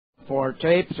for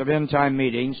tapes of end-time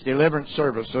meetings, deliverance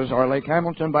services, or Lake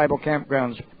Hamilton Bible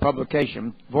Campground's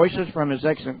publication, Voices from His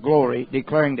Excellent Glory,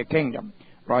 Declaring the Kingdom.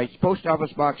 Writes Post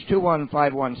Office Box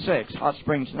 21516, Hot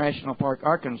Springs National Park,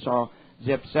 Arkansas,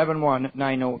 zip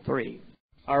 71903.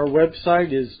 Our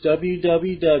website is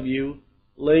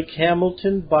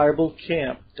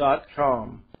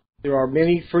www.lakehamiltonbiblecamp.com. There are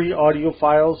many free audio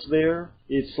files there.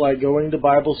 It's like going to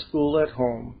Bible school at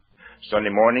home.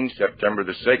 Sunday morning, September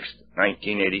the 6th,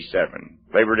 1987.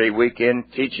 Labor Day weekend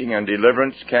teaching and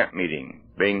deliverance camp meeting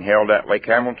being held at Lake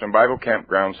Hamilton Bible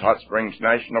Campgrounds, Hot Springs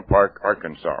National Park,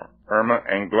 Arkansas. Erma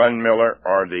and Glen Miller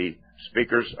are the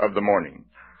speakers of the morning.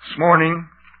 This morning,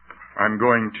 I'm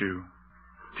going to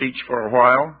teach for a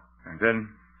while, and then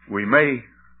we may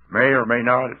or may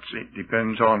not, it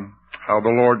depends on how the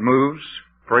Lord moves,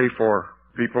 pray for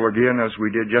people again as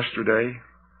we did yesterday.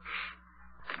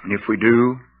 And if we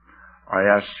do, I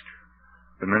ask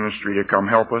the ministry to come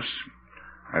help us.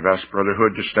 I've asked Brother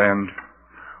Hood to stand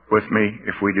with me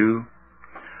if we do.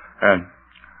 And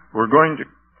we're going to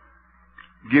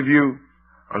give you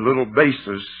a little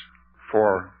basis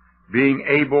for being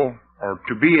able, or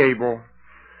to be able,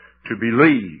 to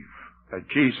believe that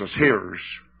Jesus hears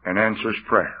and answers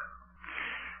prayer.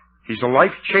 He's a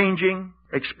life-changing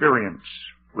experience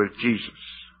with Jesus.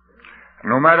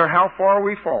 And no matter how far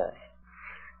we fall,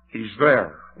 He's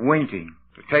there, waiting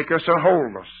to take us and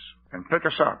hold us and pick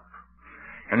us up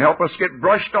and help us get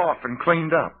brushed off and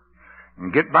cleaned up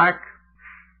and get back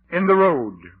in the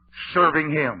road serving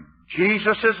Him.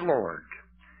 Jesus is Lord,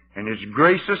 and His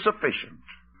grace is sufficient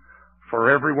for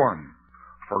everyone.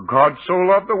 For God so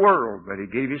loved the world that He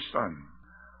gave His Son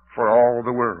for all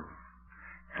the world.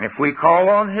 And if we call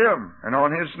on Him and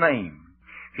on His name,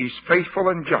 He's faithful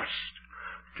and just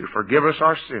to forgive us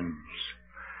our sins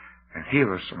and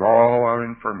heal us of all our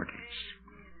infirmities.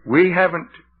 We haven't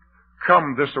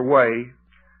come this way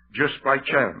just by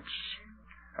chance,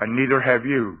 and neither have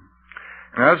you.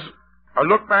 And as I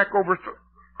look back over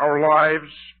our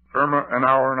lives, Erma and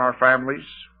our families,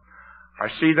 I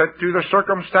see that through the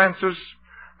circumstances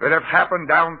that have happened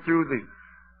down through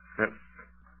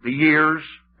the years,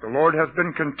 the Lord has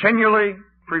been continually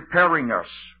preparing us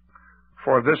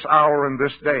for this hour and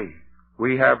this day.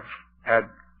 We have had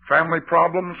family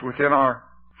problems within our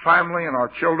family and our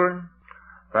children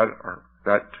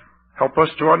that help us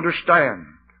to understand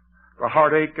the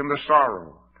heartache and the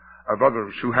sorrow of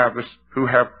others who have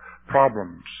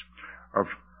problems, of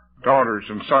daughters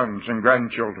and sons and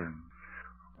grandchildren.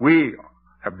 We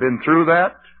have been through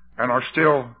that and are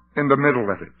still in the middle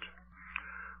of it.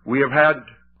 We have had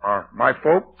my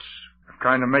folks have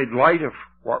kind of made light of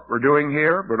what we're doing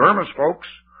here, but Erma's folks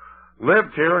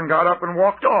lived here and got up and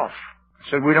walked off.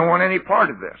 Said, we don't want any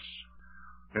part of this.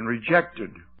 Been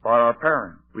rejected by our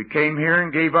parents. We came here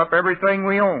and gave up everything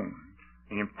we owned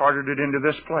and imparted it into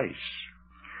this place.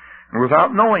 And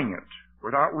without knowing it,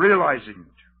 without realizing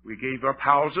it, we gave up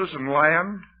houses and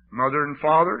land, mother and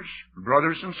fathers,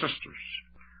 brothers and sisters.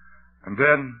 And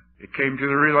then it came to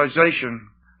the realization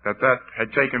that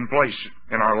had taken place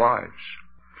in our lives.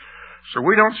 So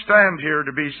we don't stand here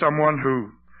to be someone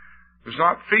who does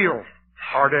not feel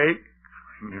heartache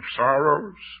and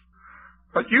sorrows,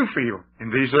 but you feel in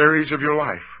these areas of your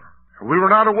life. We were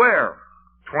not aware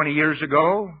 20 years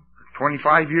ago,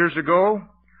 25 years ago,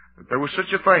 that there was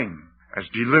such a thing as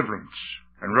deliverance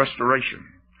and restoration.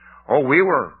 Oh, we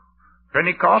were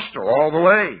Pentecostal all the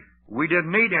way. We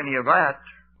didn't need any of that.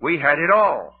 We had it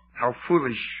all. How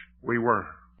foolish we were.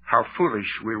 How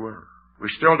foolish we were. We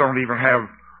still don't even have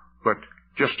but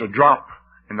just a drop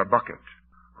in the bucket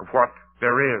of what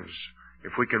there is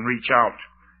if we can reach out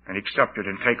and accept it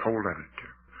and take hold of it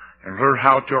and learn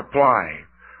how to apply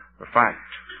the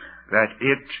fact that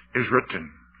it is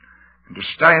written, and to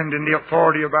stand in the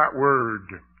authority of that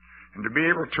word and to be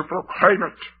able to proclaim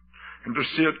it and to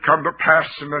see it come to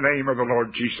pass in the name of the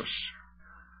Lord Jesus.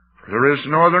 For there is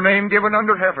no other name given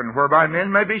under heaven whereby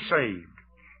men may be saved,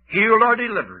 healed or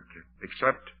delivered,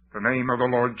 except the name of the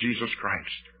Lord Jesus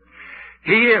Christ.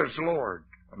 He is Lord,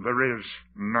 and there is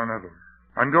none other.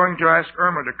 I'm going to ask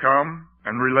Erma to come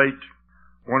and relate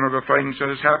one of the things that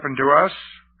has happened to us,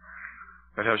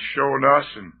 that has shown us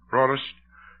and brought us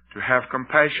to have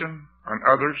compassion on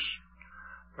others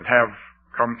that have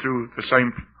come through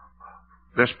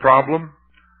this problem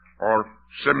or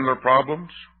similar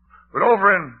problems. But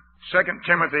over in 2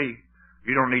 Timothy,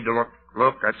 you don't need to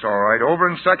look, that's all right. Over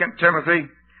in 2 Timothy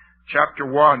chapter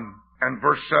 1 and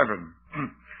verse 7,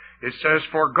 it says,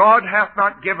 For God hath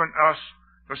not given us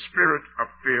the spirit of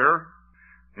fear,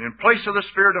 and in place of the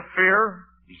spirit of fear,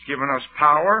 He's given us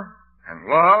power and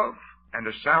love and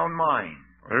a sound mind.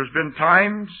 There's been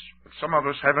times But some of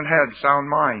us haven't had sound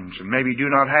minds and maybe do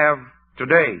not have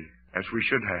today as we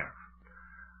should have.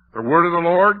 The word of the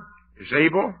Lord is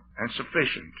able and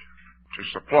sufficient to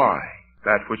supply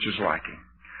that which is lacking.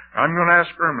 I'm going to ask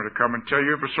Erma to come and tell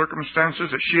you of the circumstances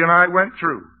that she and I went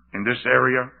through in this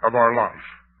area of our life.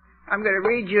 I'm going to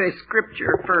read you a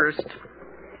scripture first.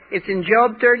 It's in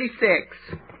Job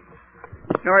 36.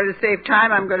 In order to save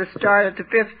time, I'm going to start at the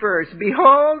 5th verse.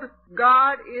 Behold,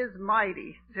 God is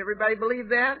mighty. Does everybody believe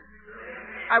that?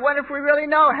 I wonder if we really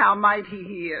know how mighty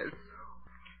He is.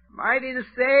 Mighty to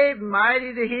save,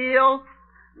 mighty to heal,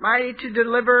 mighty to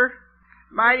deliver,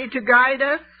 mighty to guide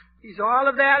us. He's all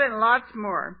of that and lots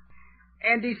more.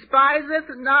 And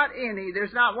despiseth not any.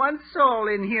 There's not one soul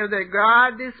in here that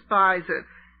God despiseth.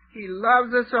 He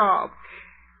loves us all.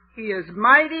 He is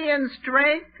mighty in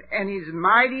strength, and He's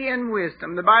mighty in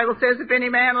wisdom. The Bible says if any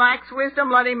man lacks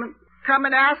wisdom, let him come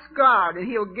and ask God, and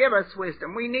He'll give us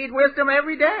wisdom. We need wisdom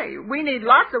every day. We need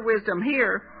lots of wisdom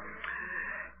here.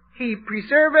 He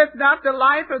preserveth not the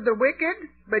life of the wicked,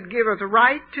 but giveth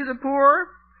right to the poor.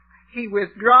 He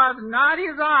withdraweth not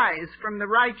His eyes from the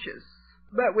righteous.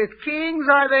 But with kings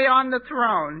are they on the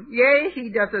throne. Yea, He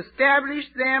doth establish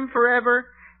them forever,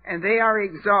 and they are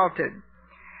exalted.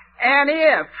 And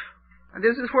if, and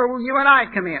this is where you and I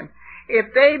come in,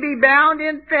 if they be bound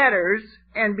in fetters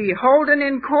and be holden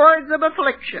in cords of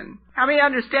affliction. How many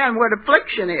understand what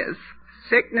affliction is?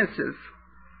 Sicknesses.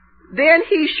 Then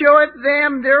He showeth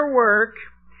them their work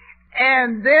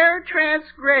and their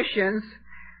transgressions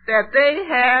that they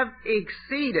have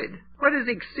exceeded. What does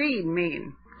exceed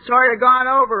mean? Sort of gone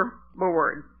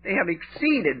overboard. They have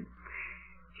exceeded.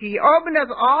 He openeth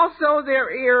also their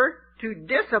ear to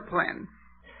discipline.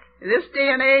 In this day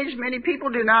and age, many people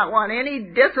do not want any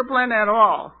discipline at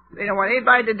all. They don't want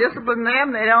anybody to discipline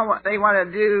them. They want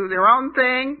to do their own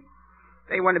thing.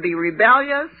 They want to be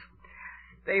rebellious.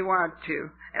 They want to.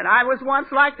 And I was once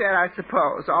like that, I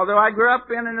suppose. Although I grew up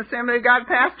in an Assembly of God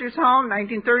pastor's home,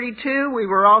 1932, we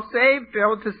were all saved,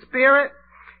 filled with the Spirit,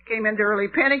 came into early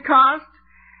Pentecost,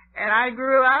 and I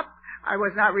grew up. I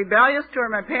was not rebellious toward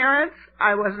my parents.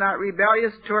 I was not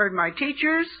rebellious toward my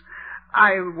teachers.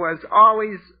 I was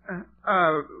always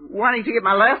wanting to get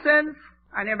my lessons.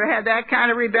 I never had that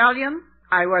kind of rebellion.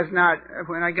 I was not,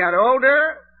 when I got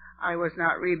older, I was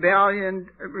not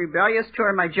rebellious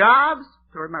toward my jobs,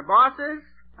 toward my bosses.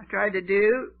 I tried to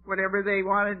do whatever they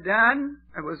wanted done.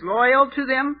 I was loyal to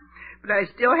them, but I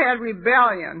still had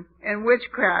rebellion and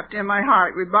witchcraft in my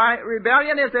heart.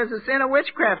 Rebellion is as a sin of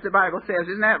witchcraft, the Bible says.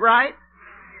 Isn't that right?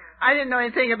 I didn't know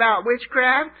anything about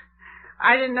witchcraft.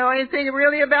 I didn't know anything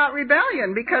really about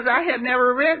rebellion because I had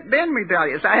never been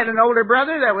rebellious. I had an older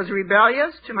brother that was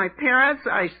rebellious to my parents.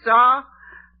 I saw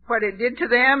what it did to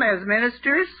them as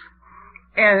ministers.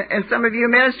 And some of you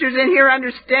ministers in here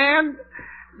understand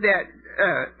that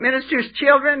ministers'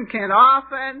 children can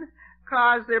often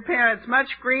cause their parents much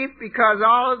grief because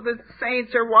all of the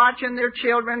saints are watching their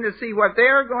children to see what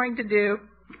they're going to do.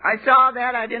 I saw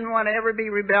that. I didn't want to ever be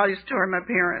rebellious toward my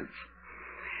parents.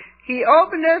 He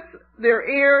openeth their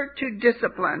ear to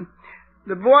discipline.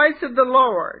 The voice of the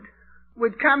Lord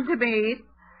would come to me,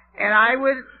 and I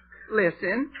would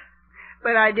listen,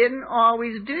 but I didn't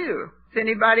always do. Is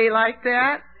anybody like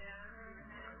that?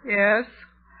 Yes.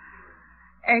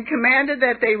 And commanded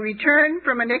that they return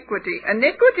from iniquity.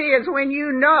 Iniquity is when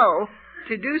you know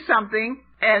to do something,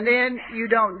 and then you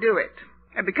don't do it.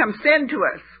 It becomes sin to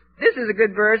us. This is a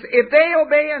good verse. If they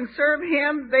obey and serve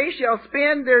Him, they shall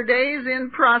spend their days in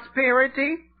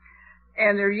prosperity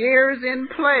and their years in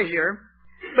pleasure.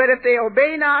 But if they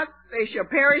obey not, they shall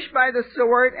perish by the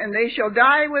sword, and they shall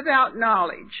die without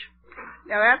knowledge.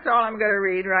 Now that's all I'm going to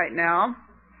read right now.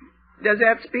 Does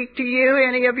that speak to you,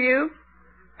 any of you?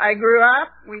 I grew up.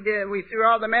 We threw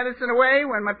all the medicine away.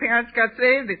 When my parents got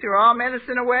saved, they threw all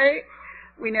medicine away.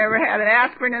 We never had an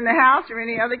aspirin in the house or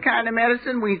any other kind of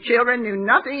medicine. We children knew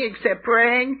nothing except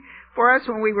praying for us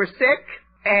when we were sick,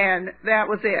 and that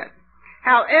was it.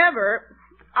 However,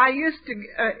 I used to,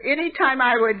 anytime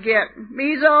I would get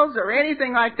measles or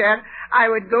anything like that, I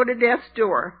would go to death's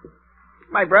door.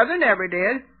 My brother never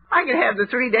did. I could have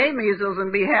the 3-day measles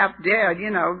and be half dead,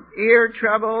 ear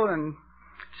trouble and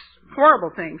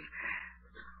horrible things.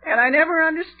 And I never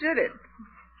understood it.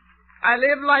 I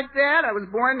lived like that. I was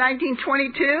born in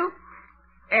 1922,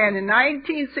 and in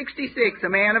 1966, a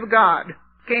man of God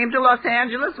came to Los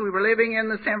Angeles. We were living in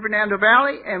the San Fernando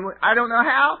Valley, and I don't know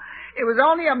how. It was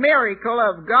only a miracle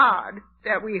of God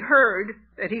that we heard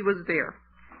that he was there.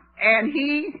 And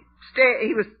he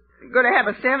was going to have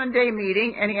a 7-day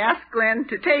meeting, and he asked Glen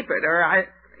to tape it.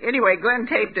 Anyway, Glen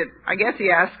taped it. I guess he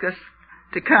asked us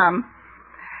to come.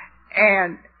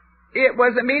 And It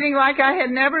was a meeting like I had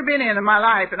never been in my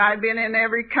life, and I've been in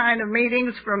every kind of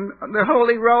meetings from the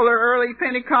Holy Roller early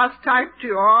Pentecost type to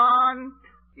on,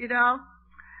 you know.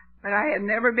 But I had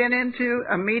never been into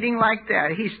a meeting like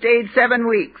that. He stayed 7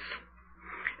 weeks.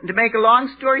 And to make a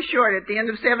long story short, at the end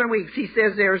of 7 weeks, he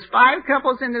says, there's 5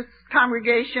 couples in this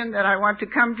congregation that I want to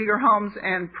come to your homes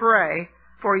and pray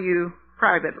for you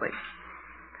privately.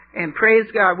 And praise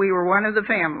God, we were one of the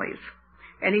families.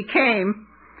 And he came,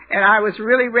 and I was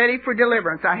really ready for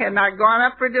deliverance. I had not gone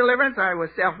up for deliverance. I was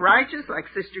self-righteous, like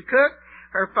Sister Cook.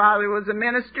 Her father was a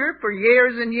minister for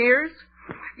years and years.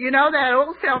 You know, that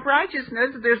old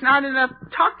self-righteousness, there's not enough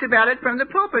talked about it from the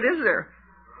pulpit, is there?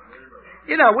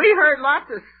 You know, we heard lots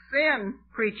of sin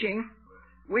preaching.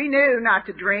 We knew not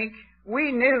to drink.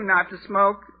 We knew not to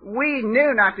smoke. We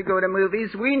knew not to go to movies.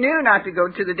 We knew not to go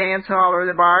to the dance hall or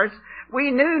the bars.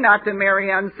 We knew not to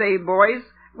marry unsaved boys.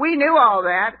 We knew all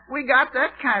that. We got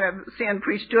that kind of sin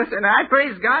preached to us, and I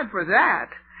praise God for that.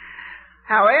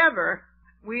 However,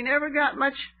 we never got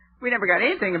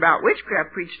anything about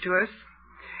witchcraft preached to us.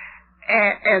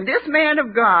 And this man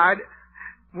of God,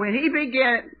 when he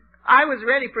began, I was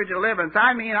ready for deliverance.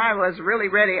 I mean, I was really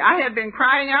ready. I had been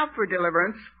crying out for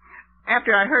deliverance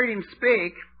after I heard him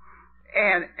speak,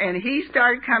 and he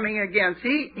started coming against.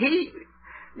 He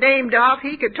named off,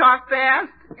 he could talk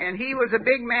fast, and he was a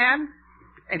big man,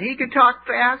 and he could talk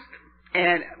fast,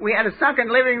 and we had a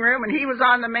sunken living room, and he was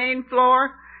on the main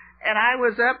floor, and I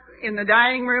was up in the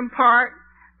dining room part,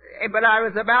 but I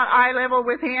was about eye level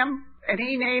with him. And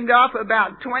he named off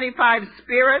about 25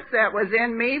 spirits that was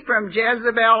in me from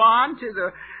Jezebel on to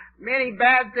the many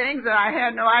bad things that I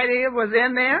had no idea was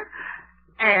in there.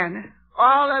 And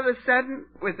all of a sudden,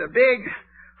 with a big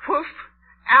whoof,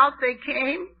 out they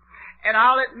came. And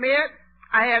I'll admit,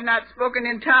 I had not spoken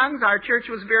in tongues. Our church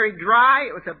was very dry.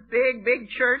 It was a big,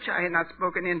 big church. I had not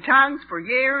spoken in tongues for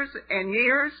years and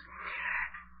years.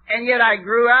 And yet I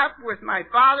grew up with my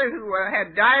father who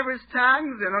had diverse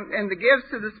tongues and the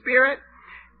gifts of the Spirit.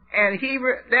 And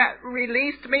that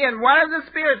released me. And one of the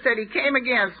spirits that he came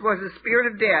against was the spirit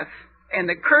of death and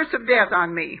the curse of death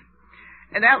on me.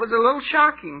 And that was a little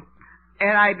shocking.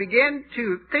 And I began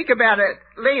to think about it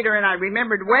later, and I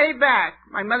remembered way back,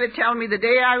 my mother telling me the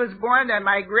day I was born that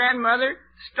my grandmother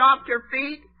stomped her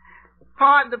feet,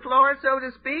 pawed the floor, so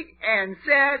to speak, and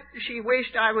said she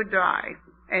wished I would die.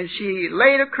 And she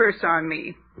laid a curse on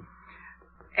me.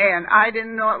 And I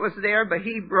didn't know it was there, but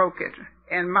he broke it.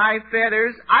 And my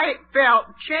fetters, I felt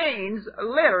chains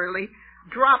literally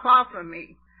drop off of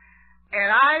me.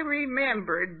 And I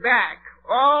remembered back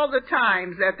all the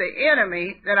times that the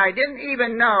enemy that I didn't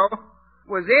even know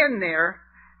was in there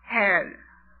had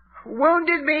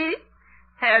wounded me,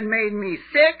 had made me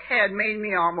sick, had made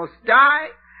me almost die.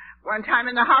 One time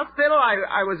in the hospital,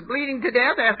 I was bleeding to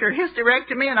death after a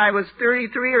hysterectomy, and I was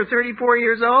 33 or 34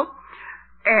 years old.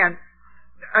 And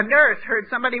a nurse heard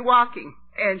somebody walking,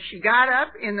 and she got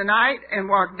up in the night and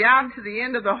walked down to the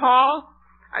end of the hall.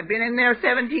 I'd been in there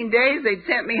 17 days. They'd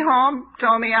sent me home,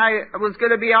 told me I was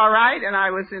going to be all right, and I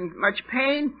was in much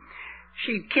pain.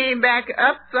 She came back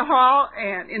up the hall,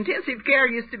 and intensive care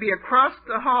used to be across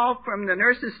the hall from the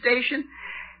nurse's station,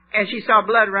 and she saw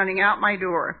blood running out my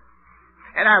door.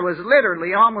 And I was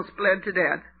literally almost bled to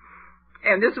death.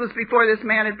 And this was before this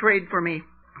man had prayed for me.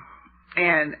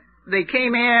 And they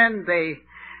came in,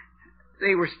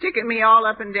 they were sticking me all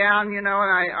up and down, you know,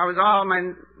 and I was all,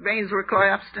 my veins were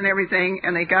collapsed and everything,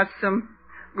 and they got some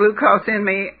glucose in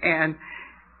me, and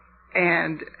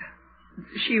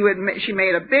she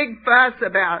made a big fuss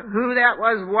about who that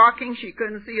was walking. She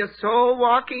couldn't see a soul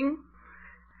walking.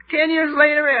 10 years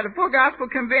later, at a full gospel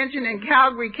convention in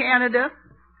Calgary, Canada,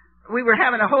 we were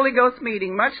having a Holy Ghost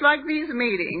meeting, much like these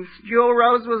meetings. Joel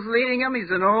Rose was leading them. He's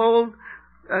an old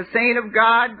saint of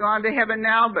God, gone to heaven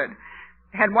now, but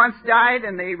had once died,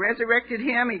 and they resurrected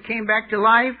him. He came back to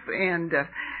life, and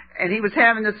he was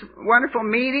having this wonderful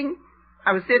meeting.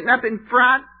 I was sitting up in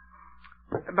front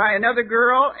by another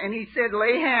girl, and he said,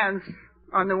 lay hands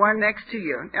on the one next to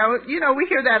you. Now, you know, we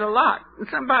hear that a lot, and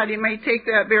somebody may take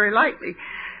that very lightly.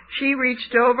 She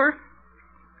reached over.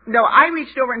 No, I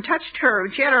reached over and touched her.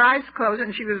 She had her eyes closed,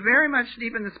 and she was very much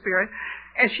deep in the Spirit.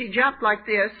 And she jumped like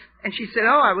this, and she said,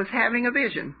 oh, I was having a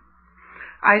vision.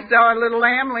 I saw a little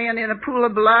lamb laying in a pool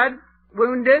of blood,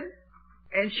 wounded.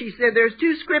 And she said, there's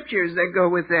 2 scriptures that go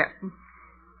with that.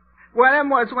 One of them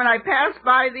was, when I passed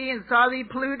by thee and saw thee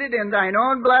polluted in thine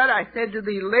own blood, I said to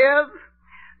thee, live.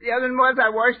 The other one was, I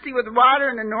washed thee with water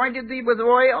and anointed thee with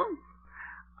oil.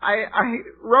 I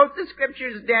wrote the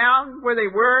scriptures down where they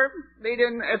were. They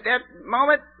didn't, at that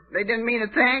moment, they didn't mean a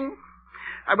thing.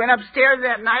 I went upstairs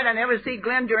that night. I never see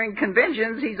Glen during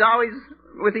conventions. He's always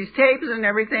with these tapes and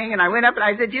everything, and I went up and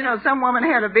I said, you know, some woman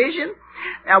had a vision.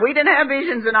 Now, we didn't have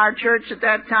visions in our church at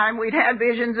that time. We'd had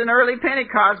visions in early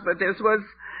Pentecost, but this was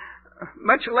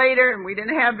much later, and we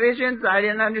didn't have visions. I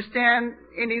didn't understand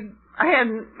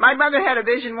my mother had a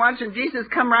vision once, and Jesus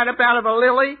come right up out of a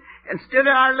lily and stood in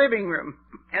our living room.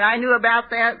 And I knew about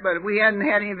that, but we hadn't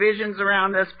had any visions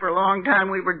around us for a long time.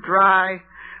 We were dry.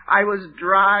 I was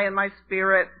dry in my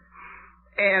spirit.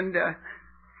 And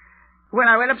when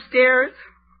I went upstairs,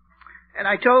 and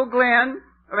I told Glen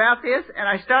about this, and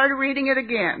I started reading it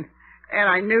again, and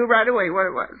I knew right away what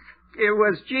it was. It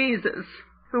was Jesus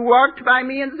who walked by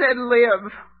me and said,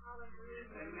 live.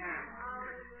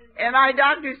 And my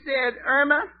doctor said,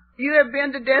 Erma, you have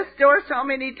been to death's door so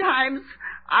many times.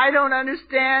 I don't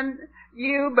understand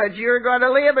you, but you're going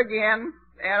to live again.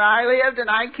 And I lived, and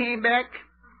I came back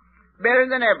better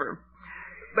than ever.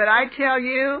 But I tell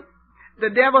you, the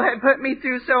devil had put me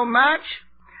through so much.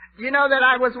 You know that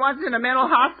I was once in a mental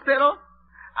hospital?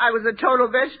 I was a total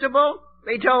vegetable.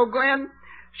 They told Glen,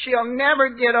 she'll never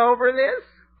get over this.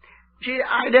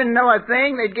 I didn't know a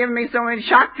thing. They'd given me so many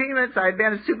shock treatments. I'd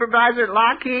been a supervisor at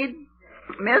Lockheed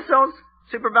Missiles,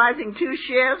 supervising 2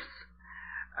 shifts,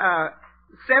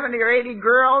 70 or 80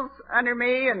 girls under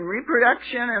me in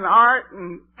reproduction and art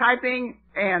and typing.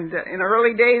 And in the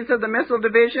early days of the missile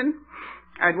division,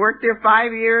 I'd worked there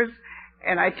 5 years.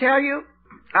 And I tell you,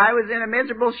 I was in a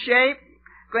miserable shape.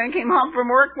 Glen came home from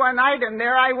work one night, and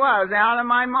there I was, out of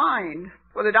my mind.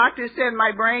 Well, the doctor said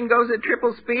my brain goes at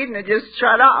triple speed, and it just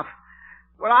shut off.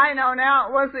 Well, I know now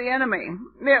it was the enemy.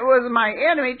 It was my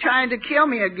enemy trying to kill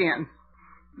me again.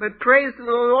 But praise the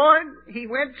Lord, he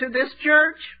went to this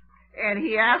church, and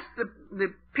he asked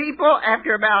the people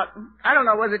after about, I don't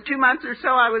know, was it 2 months or so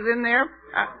I was in there?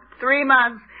 3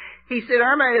 months. He said,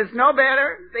 Erma is no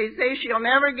better. They say she'll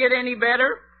never get any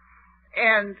better.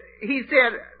 And he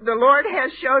said, the Lord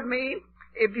has showed me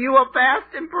if you will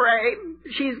fast and pray,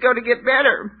 she's going to get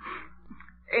better.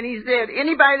 And he said,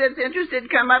 anybody that's interested,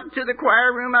 come up to the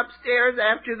choir room upstairs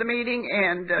after the meeting,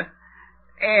 and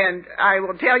I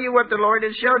will tell you what the Lord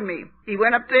has showed me. He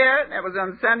went up there. That was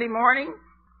on Sunday morning.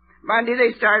 Monday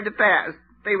they started to fast.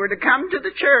 They were to come to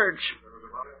the church.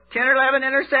 10 or 11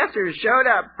 intercessors showed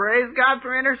up. Praise God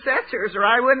for intercessors, or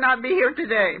I would not be here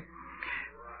today.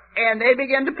 And they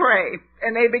began to pray,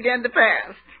 and they began to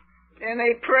fast. And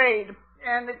they prayed,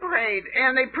 and they prayed,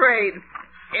 and they prayed,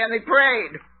 and they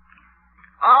prayed.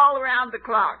 All around the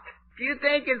clock. If you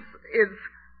think it's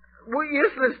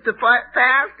useless to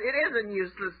fast, it isn't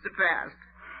useless to fast.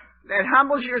 That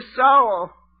humbles your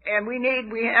soul. And we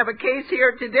have a case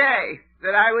here today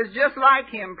that I was just like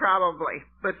him probably.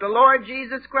 But the Lord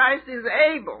Jesus Christ is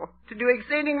able to do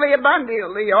exceedingly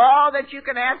abundantly all that you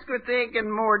can ask or think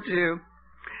and more too.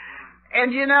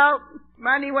 And you know,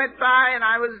 Monday went by and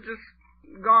I was just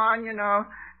gone, you know.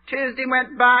 Tuesday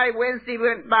went by, Wednesday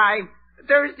went by.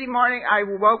 Thursday morning I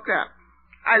woke up.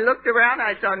 I looked around,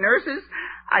 I saw nurses.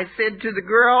 I said to the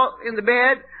girl in the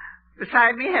bed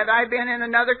beside me, had I been in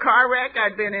another car wreck?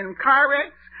 I'd been in car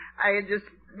wrecks. I had just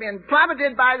been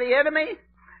plummeted by the enemy,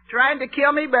 trying to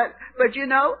kill me, but you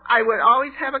know, I would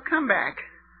always have a comeback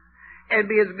and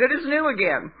be as good as new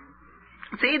again.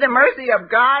 See, the mercy of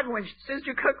God, when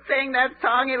Sister Cook sang that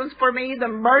song, it was for me, the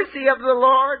mercy of the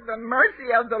Lord,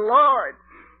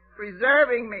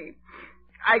 preserving me,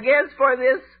 I guess, for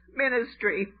this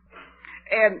ministry.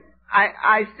 And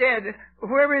I said,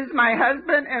 where is my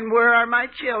husband and where are my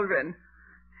children?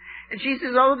 And she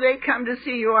says, oh, they come to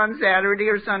see you on Saturday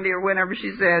or Sunday or whenever,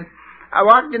 she said. I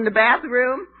walked in the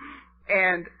bathroom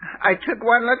and I took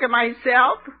one look at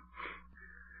myself.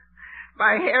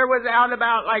 My hair was out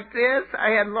about like this. I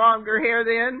had longer hair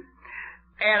then.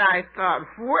 And I thought,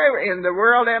 where in the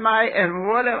world am I?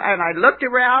 And I looked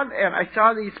around and I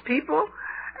saw these people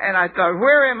and I thought,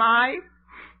 where am I?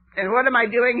 And what am I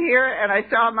doing here? And I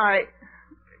saw my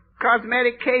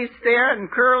cosmetic case there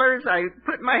and curlers. I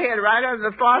put my head right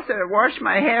under the faucet and washed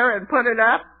my hair and put it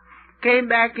up. Came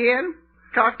back in,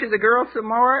 talked to the girl some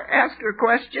more, asked her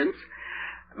questions.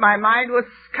 My mind was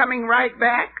coming right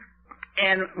back.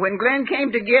 And when Glen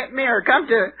came to get me or come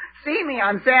to see me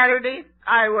on Saturday,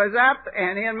 I was up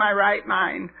and in my right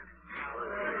mind.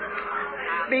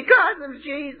 Because of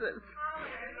Jesus.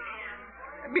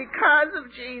 Because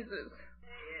of Jesus.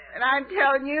 And I'm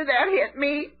telling you, that hit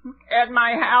me at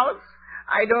my house.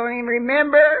 I don't even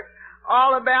remember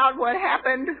all about what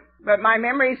happened, but my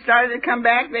memory started to come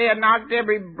back. They had knocked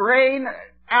every brain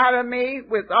out of me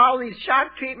with all these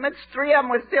shock treatments. 3 of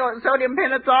them with sodium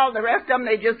pentothal. The rest of them,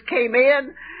 they just came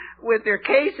in with their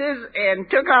cases and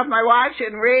took off my watch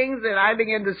and rings, and I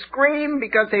began to scream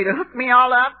because they'd hooked me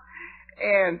all up.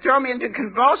 and throw me into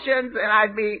convulsions, and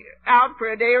I'd be out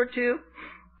for a day or two.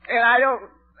 And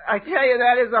I tell you,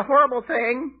 that is a horrible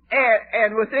thing.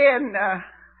 And within,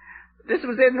 this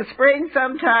was in the spring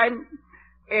sometime,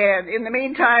 and in the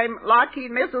meantime,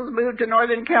 Lockheed Missiles moved to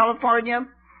Northern California,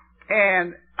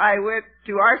 and I went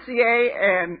to RCA,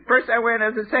 and first I went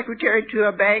as a secretary to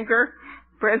a banker,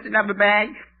 president of a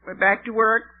bank, went back to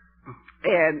work,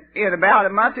 and in about a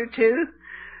month or two,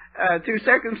 through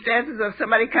circumstances of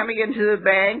somebody coming into the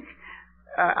bank,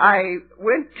 I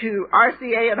went to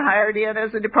RCA and hired in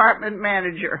as a department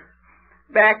manager.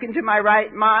 Back into my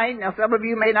right mind. Now, some of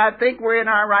you may not think we're in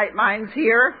our right minds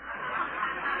here,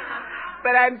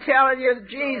 but I'm telling you,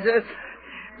 Jesus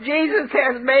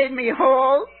has made me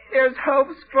whole. There's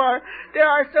hopes there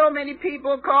are so many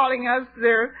people calling us.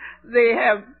 They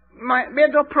have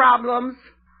mental problems,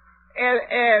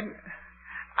 and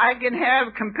I can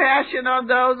have compassion on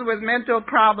those with mental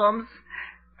problems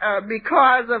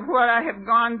because of what I have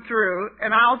gone through.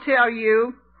 And I'll tell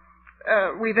you,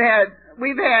 we've had.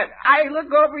 I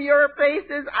look over your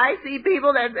faces. I see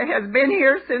people that has been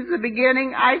here since the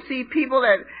beginning. I see people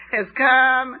that has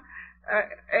come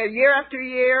year after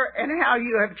year, and how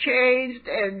you have changed,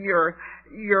 and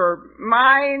your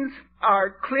minds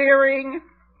are clearing.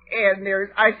 And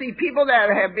I see people that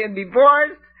have been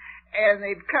divorced, and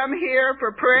they've come here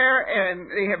for prayer,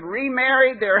 and they have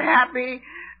remarried. They're happy,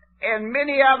 and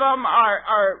many of them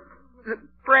are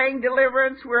praying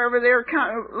deliverance wherever they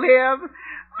live.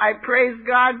 I praise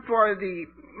God for the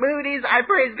Moody's. I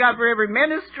praise God for every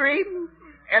ministry,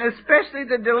 and especially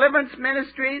the deliverance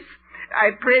ministries.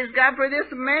 I praise God for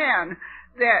this man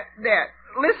that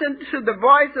listened to the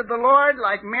voice of the Lord,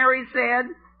 like Mary said,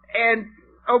 and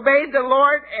obeyed the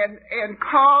Lord and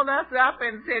called us up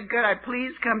and said, could I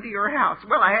please come to your house?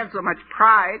 Well, I had so much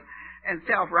pride and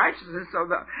self-righteousness, so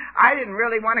I didn't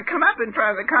really want to come up in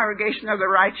front of the congregation of the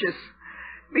righteous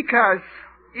because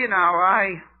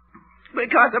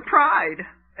of pride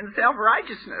and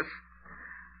self-righteousness.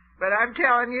 But I'm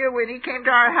telling you, when he came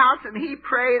to our house and he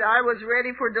prayed, I was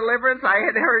ready for deliverance. I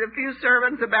had heard a few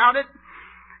sermons about it,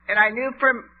 and I knew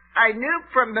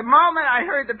from the moment I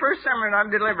heard the first sermon on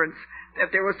deliverance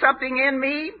that there was something in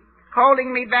me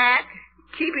holding me back,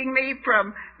 keeping me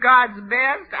from God's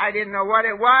best. I didn't know what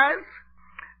it was,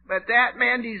 but that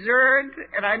man discerned,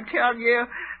 and I'm telling you,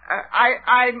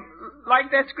 I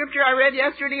like that scripture I read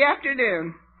yesterday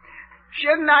afternoon.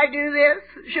 Shouldn't I do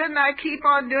this? Shouldn't I keep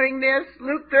on doing this?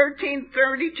 Luke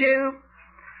 13:32.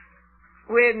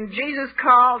 When Jesus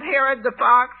called Herod the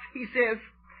fox, he says,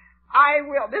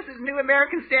 this is New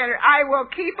American Standard, I will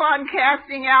keep on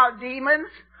casting out demons.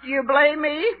 Do you blame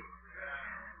me?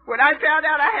 When I found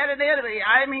out I had an enemy,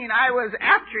 I was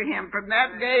after him from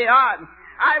that day on.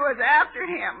 I was after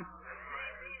him.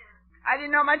 I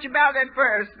didn't know much about it at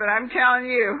first, but I'm telling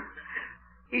you,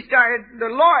 the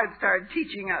Lord started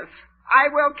teaching us. I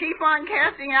will keep on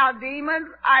casting out demons.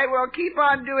 I will keep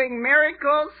on doing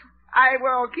miracles. I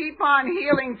will keep on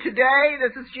healing today.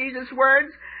 This is Jesus' words.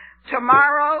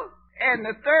 Tomorrow and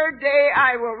the third day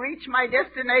I will reach my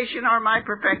destination or my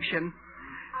perfection.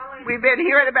 We've been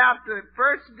hearing about the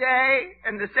first day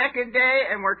and the second day,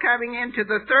 and we're coming into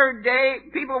the third day.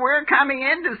 People, we're coming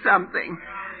into something.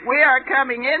 We are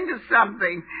coming into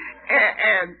something.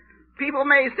 And people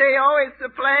may say, oh, it's the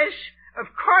flesh. Of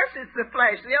course it's the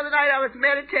flesh. The other night I was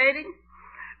meditating.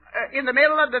 In the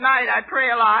middle of the night I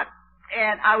pray a lot.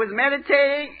 And I was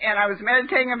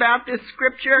meditating about this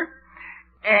scripture.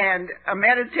 And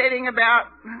meditating about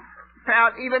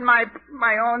even my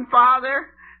own father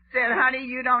said, honey,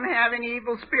 you don't have any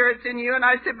evil spirits in you. And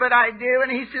I said, but I do.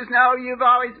 And he says, no, you've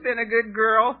always been a good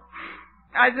girl.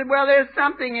 I said, well, there's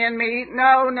something in me.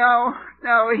 No,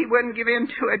 he wouldn't give in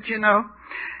to it,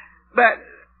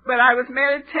 But I was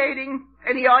meditating,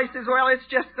 and he always says, well, it's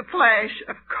just the flesh.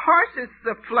 Of course it's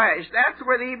the flesh. That's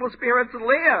where the evil spirits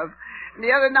live. And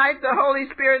the other night, the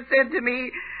Holy Spirit said to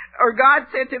me, or God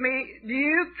said to me, do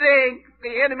you think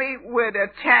the enemy would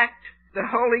attack the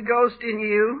Holy Ghost in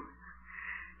you?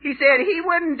 He said he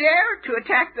wouldn't dare to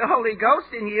attack the Holy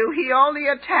Ghost in you. He only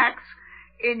attacks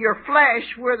in your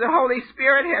flesh where the Holy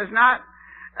Spirit has not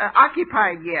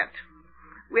occupied yet.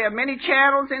 We have many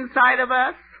channels inside of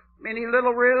us, many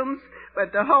little rooms,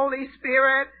 but the Holy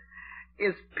Spirit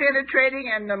is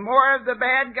penetrating, and the more of the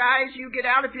bad guys you get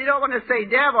out, if you don't want to say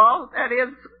devil, that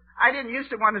is, I didn't used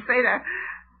to want to say that,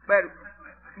 but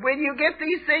when you get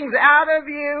these things out of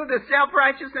you, the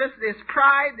self-righteousness, this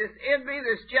pride, this envy,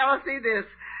 this jealousy, this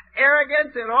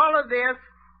arrogance, and all of this,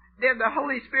 then the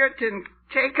Holy Spirit can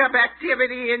take up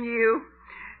activity in you,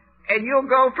 and you'll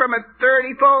go from a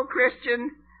 30-fold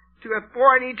Christian to a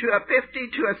 40, to a 50,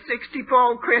 to a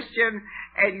 60-fold Christian,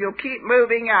 and you'll keep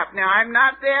moving up. Now, I'm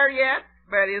not there yet,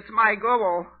 but it's my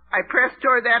goal. I press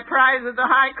toward that prize of the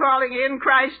high calling in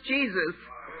Christ Jesus.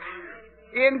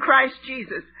 In Christ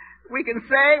Jesus. We can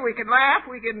say, we can laugh,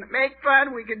 we can make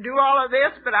fun, we can do all of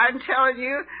this, but I'm telling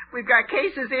you, we've got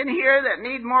cases in here that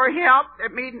need more help,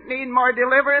 that need more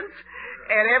deliverance,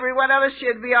 and every one of us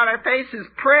should be on our faces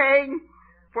praying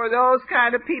for those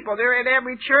kind of people. They're in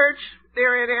every church.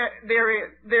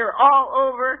 They're all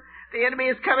over. The enemy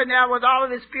is coming down with all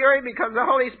of his fury because the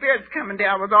Holy Spirit's coming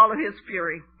down with all of his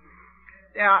fury.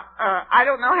 Now, I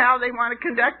don't know how they want to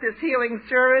conduct this healing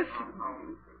service,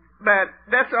 but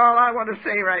that's all I want to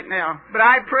say right now. But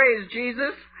I praise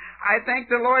Jesus. I thank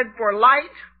the Lord for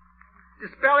light,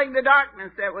 dispelling the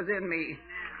darkness that was in me.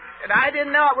 And I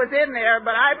didn't know it was in there,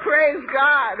 but I praise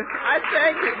God. I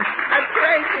thank Him. I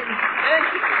praise Him.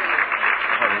 Thank you.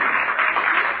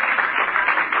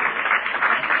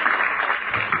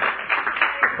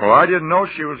 Well, I didn't know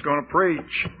she was going to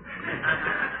preach.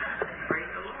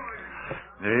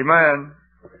 Amen.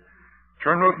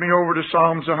 Turn with me over to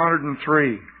Psalms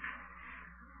 103.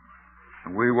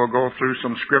 We will go through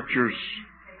some scriptures.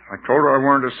 I told her I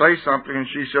wanted to say something, and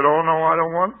she said, "Oh, no, I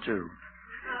don't want to."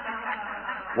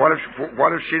 What if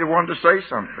she'd have wanted to say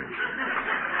something?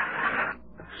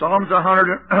 Psalms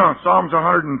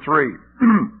 103.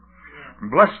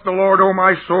 Bless the Lord, O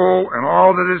my soul, and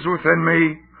all that is within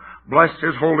me. Bless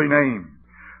His holy name.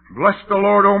 Bless the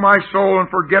Lord, O my soul, and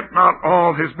forget not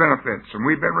all His benefits. And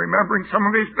we've been remembering some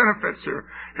of His benefits here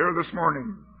this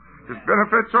morning. His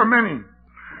benefits are many.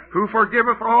 Who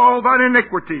forgiveth all thine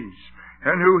iniquities,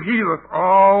 and who healeth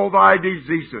all thy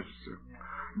diseases.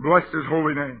 Bless His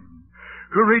holy name.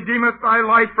 Who redeemeth thy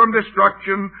life from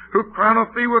destruction, who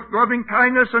crowneth thee with loving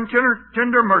kindness and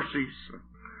tender mercies,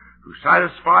 who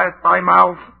satisfieth thy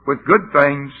mouth with good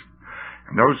things,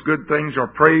 and those good things are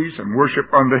praise and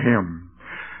worship unto Him.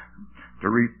 To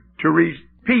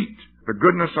repeat the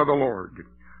goodness of the Lord,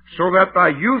 so that thy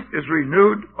youth is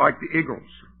renewed like the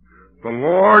eagles. The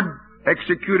Lord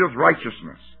executeth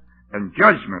righteousness and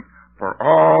judgment for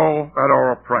all that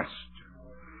are oppressed.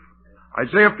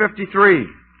 Isaiah 53,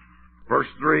 verse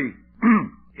 3.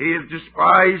 He is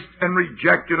despised and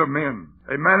rejected of men,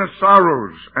 a man of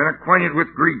sorrows and acquainted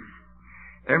with grief.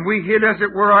 And we hid, as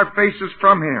it were, our faces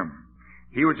from Him.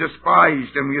 He was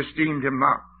despised, and we esteemed Him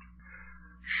not.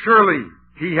 Surely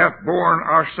He hath borne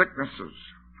our sicknesses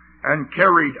and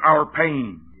carried our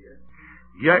pain.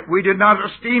 Yet we did not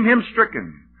esteem Him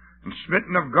stricken and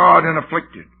smitten of God and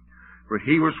afflicted. But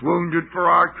He was wounded for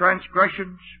our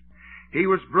transgressions. He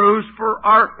was bruised for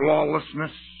our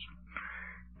lawlessness.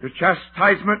 The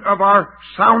chastisement of our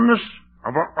soundness,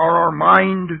 of our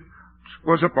mind,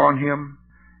 was upon Him.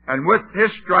 And with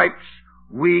His stripes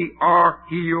we are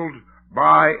healed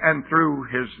by and through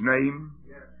His name.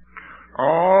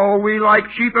 All we like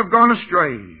sheep have gone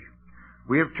astray.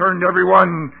 We have turned every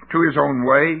one to his own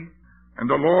way. And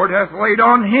the Lord hath laid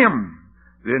on Him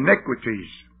the iniquities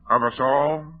of us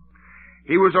all.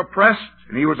 He was oppressed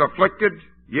and He was afflicted,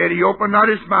 yet He opened not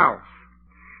His mouth.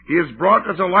 He is brought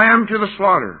as a lamb to the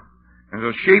slaughter, and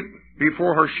as a sheep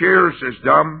before her shears is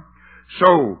dumb,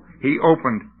 so He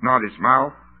opened not His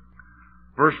mouth.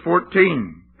 Verse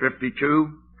 14,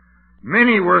 52.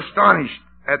 Many were astonished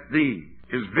at Thee.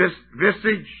 His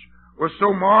visage was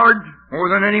so marred more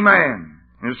than any man,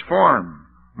 and His form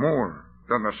more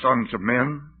than the sons of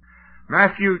men.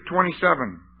 Matthew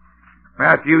 27,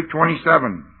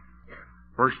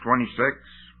 verse 26.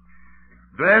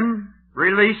 Then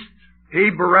released He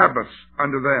Barabbas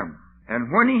unto them,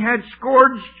 and when He had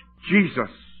scourged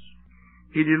Jesus,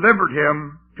 He delivered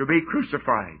Him to be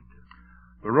crucified.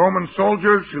 The Roman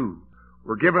soldiers who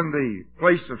were given the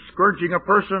place of scourging a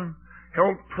person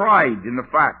held pride in the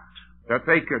fact that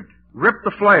they could rip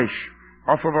the flesh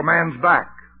off of a man's back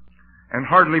and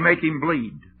hardly make him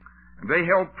bleed. And they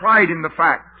held pride in the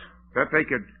fact that they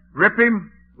could rip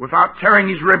him without tearing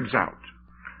his ribs out.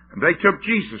 And they took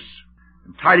Jesus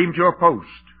and tied Him to a post.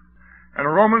 And a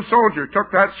Roman soldier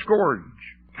took that scourge,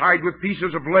 tied with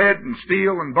pieces of lead and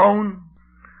steel and bone,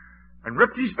 and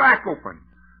ripped his back open,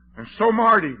 and so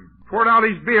marred him, poured out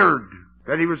his beard,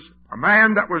 that he was a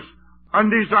man that was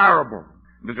undesirable.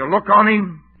 And to look on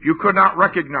him, you could not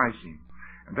recognize him.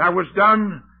 And that was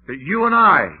done that you and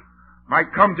I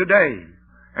might come today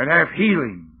and have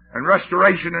healing and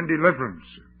restoration and deliverance.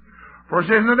 For it's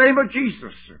in the name of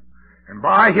Jesus, and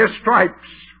by His stripes,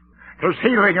 there's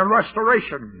healing and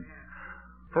restoration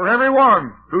for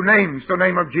everyone who names the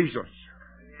name of Jesus.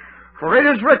 For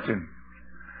it is written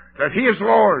that He is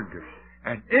Lord,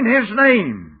 and in His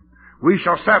name we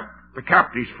shall set the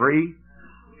captives free.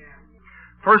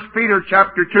 1 Peter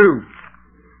chapter 2.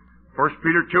 1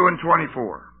 Peter 2 and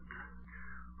 24.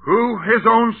 Who his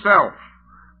own self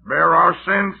bare our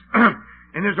sins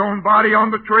in his own body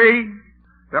on the tree,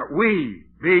 that we,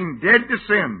 being dead to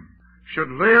sin, should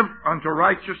live unto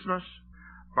righteousness,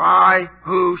 by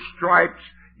whose stripes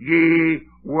ye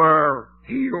were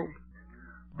healed.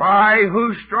 By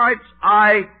whose stripes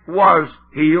I was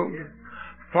healed.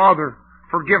 Father,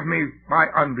 forgive me my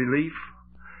unbelief.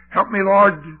 Help me,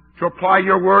 Lord, to apply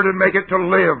your word and make it to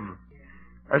live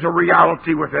as a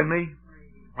reality within me.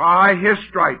 By his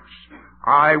stripes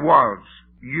I was,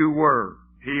 you were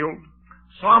healed.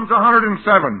 Psalms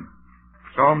 107.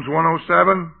 Psalms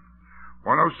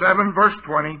 107 verse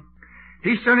 20.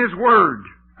 He sent his word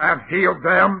and healed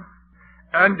them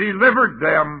and delivered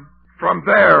them from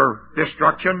their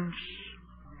destructions.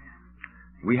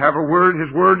 We have a word.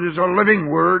 His word is a living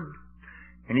word,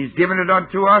 and he's given it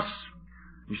unto us.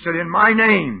 He said, in my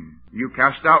name you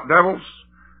cast out devils,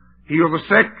 heal the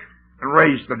sick, and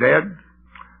raise the dead.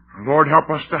 Lord, help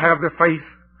us to have the faith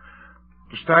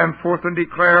to stand forth and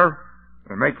declare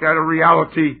and make that a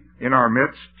reality in our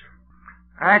midst.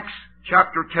 Acts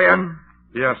chapter 10,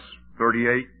 yes,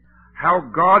 38. How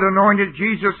God anointed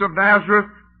Jesus of Nazareth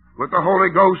with the Holy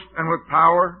Ghost and with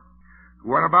power,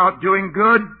 who went about doing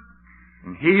good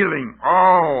and healing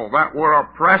all that were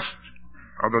oppressed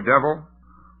of the devil,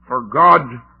 for God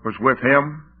was with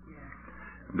him.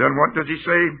 And then what does he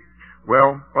say?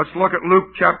 Well, let's look at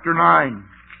Luke chapter 9.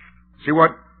 See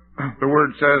what the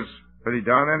word says that he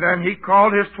done. And then he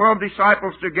called his 12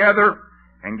 disciples together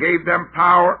and gave them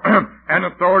power and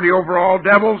authority over all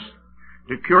devils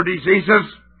to cure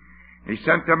diseases. He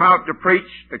sent them out to preach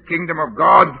the kingdom of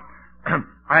God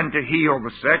and to heal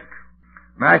the sick.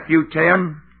 Matthew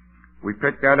 10, we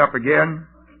pick that up again.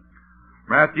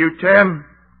 Matthew 10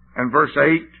 and verse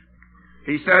 8,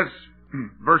 he says,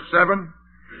 verse 7,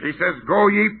 he says, go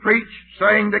ye preach,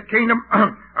 saying the kingdom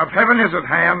of heaven is at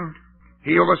hand.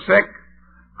 Heal the sick,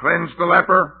 cleanse the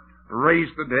leper,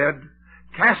 raise the dead,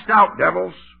 cast out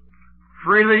devils.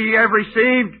 Freely ye have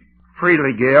received,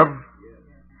 freely give.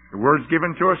 The word's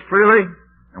given to us freely,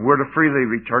 and we're to freely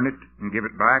return it and give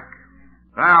it back.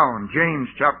 Now, in James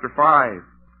chapter 5,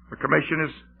 the commission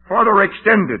is further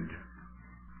extended.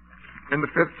 In the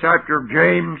 5th chapter of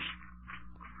James,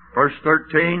 verse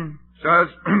 13, says,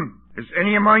 is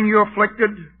any among you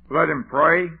afflicted? Let him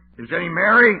pray. Is any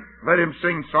merry? Let him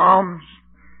sing psalms.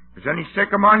 Is any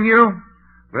sick among you?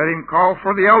 Let him call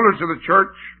for the elders of the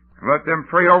church, and let them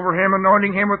pray over him,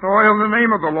 anointing him with oil in the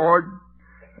name of the Lord.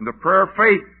 And the prayer of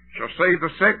faith shall save the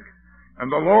sick,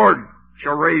 and the Lord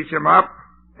shall raise him up.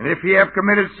 And if he have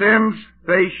committed sins,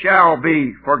 they shall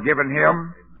be forgiven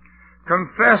him.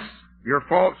 Confess your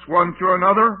faults one to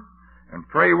another, and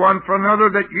pray one for another,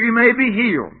 that ye may be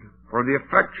healed. For the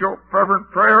effectual,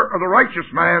 fervent prayer of the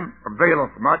righteous man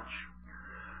availeth much.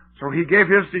 So he gave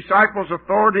his disciples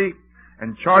authority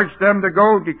and charged them to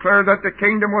go declare that the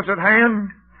kingdom was at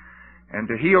hand, and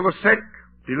to heal the sick,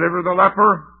 deliver the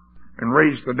leper, and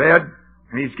raise the dead.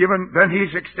 And then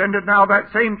he's extended now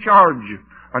that same charge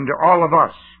unto all of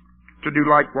us to do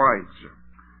likewise.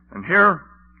 And here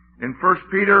in 1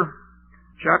 Peter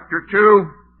chapter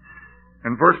 2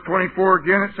 and verse 24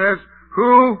 again it says,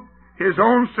 who his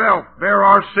own self bare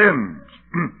our sins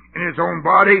in his own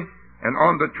body and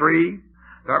on the tree,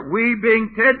 that we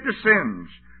being dead to sins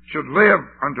should live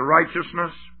unto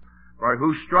righteousness, by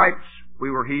whose stripes we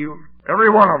were healed. Every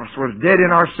one of us was dead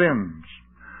in our sins.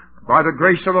 By the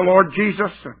grace of the Lord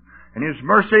Jesus and his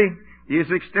mercy, he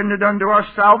has extended unto us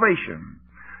salvation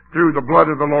through the blood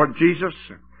of the Lord Jesus.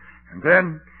 And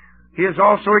then he has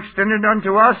also extended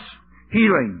unto us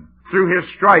healing through his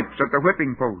stripes at the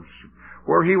whipping post,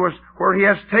 where he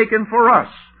has taken for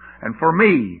us and for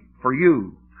me, for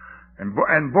you, and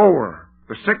bore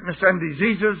the sickness and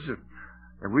diseases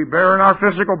that we bear in our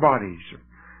physical bodies.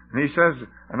 And he says,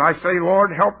 and I say,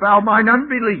 Lord, help thou mine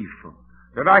unbelief,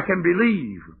 that I can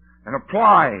believe and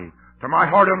apply to my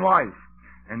heart and life,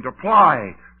 and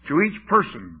apply to each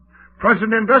person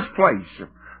present in this place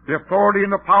the authority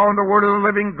and the power and the word of the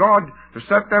living God to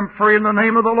set them free in the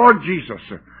name of the Lord Jesus,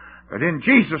 that in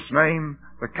Jesus' name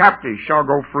the captive shall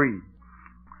go free.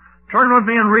 Turn with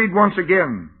me and read once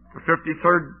again the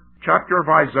 53rd chapter of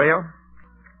Isaiah.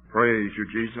 Praise you,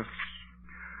 Jesus.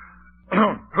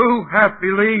 Who hath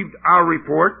believed our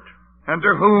report, and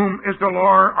to whom is the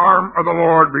arm of the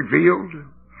Lord revealed?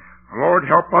 Lord,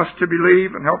 help us to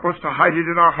believe, and help us to hide it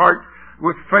in our heart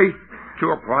with faith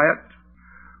to apply it.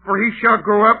 For he shall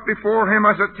grow up before him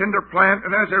as a tender plant,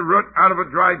 and as a root out of a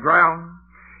dry ground.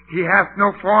 He hath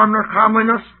no form nor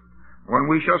comeliness. When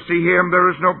we shall see him, there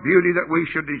is no beauty that we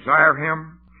should desire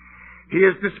him. He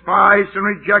is despised and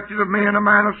rejected of men, a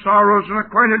man of sorrows and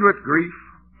acquainted with grief.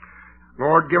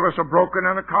 Lord, give us a broken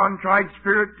and a contrite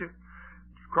spirit to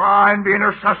cry and be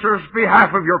intercessors on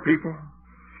behalf of your people.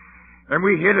 And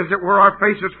we hid, as it were, our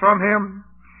faces from him.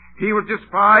 He was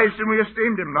despised, and we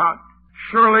esteemed him not.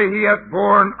 Surely he hath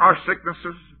borne our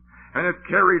sicknesses, and hath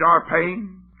carried our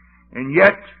pain. And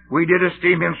yet we did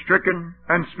esteem him stricken,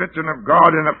 and smitten of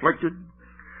God, and afflicted.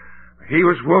 He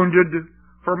was wounded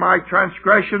for my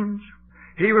transgressions.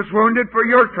 He was wounded for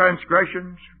your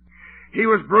transgressions. He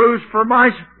was bruised for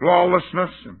my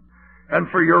lawlessness, and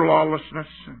for your lawlessness.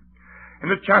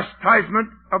 And the chastisement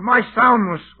of my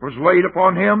soundness was laid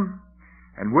upon him,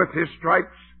 and with his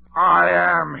stripes I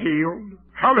am healed.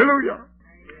 Hallelujah!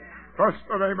 Bless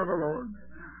the name of the Lord.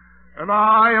 And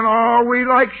I and all we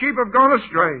like sheep have gone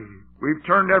astray. We've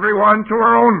turned every one to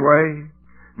our own way.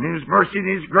 And in his mercy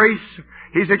and his grace,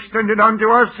 he's extended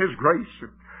unto us his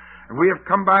grace. And we have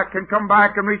come back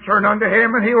and return unto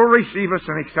him, and he will receive us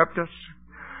and accept us.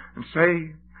 And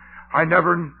say, I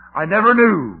never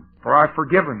knew, for I've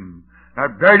forgiven.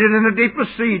 I've buried it in the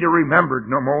deepest sea to remember it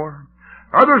no more.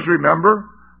 Others remember,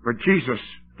 but Jesus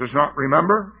does not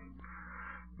remember.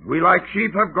 We like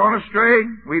sheep have gone astray.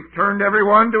 We've turned every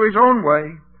one to his own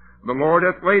way. The Lord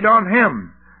hath laid on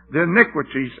him the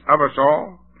iniquities of us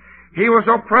all. He was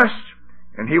oppressed,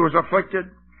 and he was afflicted,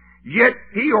 yet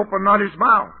he opened not his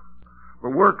mouth.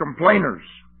 But we're complainers.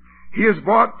 He was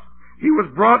brought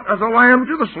as a lamb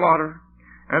to the slaughter,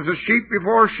 as a sheep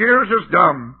before shears is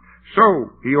dumb.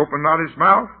 So he opened not his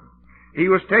mouth. He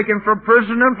was taken from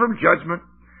prison and from judgment.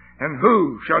 And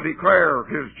who shall declare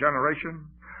his generation?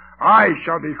 I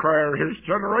shall declare his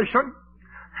generation.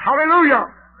 Hallelujah!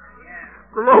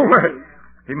 Glory!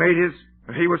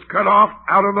 He was cut off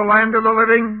out of the land of the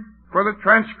living. For the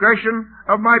transgression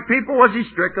of my people was he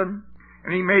stricken.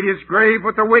 And he made his grave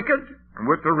with the wicked and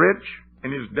with the rich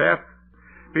in his death.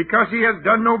 Because he has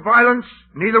done no violence,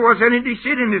 neither was any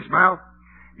deceit in his mouth.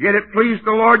 Yet it pleased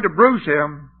the Lord to bruise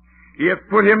him. He hath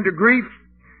put him to grief.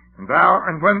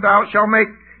 And when thou shalt make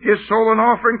his soul an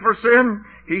offering for sin,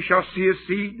 he shall see his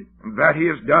seed, and that he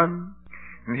has done.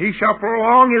 And he shall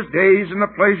prolong his days, and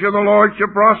the pleasure of the Lord shall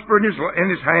prosper in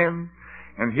his hand.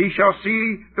 And he shall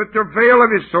see the travail of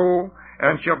his soul,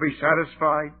 and shall be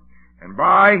satisfied. And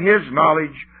by his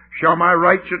knowledge shall my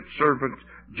righteous servant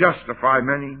justify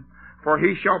many. For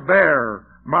he shall bear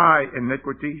my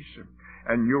iniquities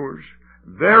and yours.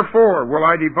 Therefore will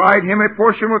I divide him a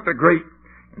portion with the great,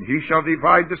 and he shall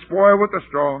divide the spoil with the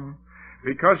strong.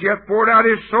 Because he hath poured out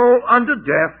his soul unto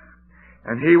death,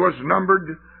 and he was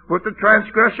numbered with the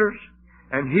transgressors.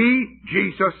 And he,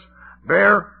 Jesus,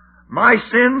 bare my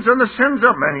sins and the sins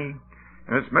of many,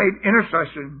 and has made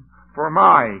intercession for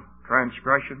my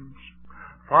transgressions.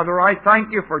 Father, I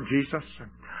thank you for Jesus.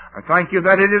 I thank you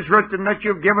that it is written that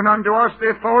you've given unto us the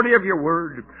authority of your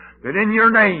word, that in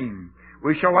your name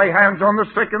we shall lay hands on the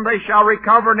sick and they shall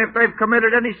recover, and if they've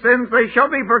committed any sins, they shall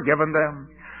be forgiven them.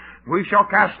 We shall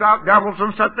cast out devils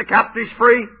and set the captives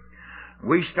free.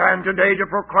 We stand today to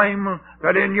proclaim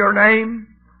that in your name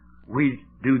we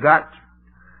do that.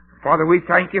 Father, we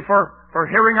thank you for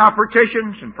hearing our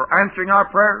petitions and for answering our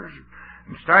prayers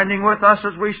and standing with us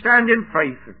as we stand in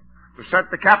faith to set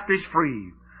the captives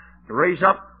free, to raise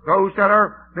up those that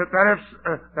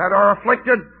are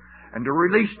afflicted, and to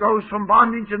release those from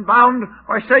bondage and bound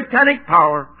by satanic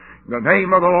power. In the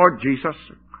name of the Lord Jesus,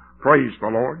 praise the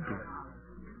Lord.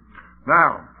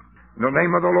 Now, in the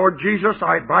name of the Lord Jesus,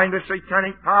 I bind the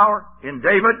satanic power in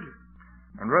David,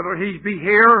 and whether he be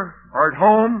here or at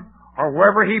home or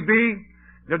wherever he be,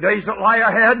 the days that lie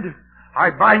ahead, I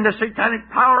bind the satanic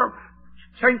power of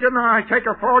Satan, and I take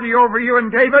authority over you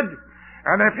and David.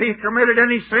 And if he committed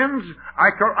any sins,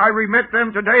 I remit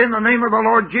them today in the name of the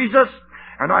Lord Jesus.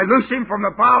 And I loose him from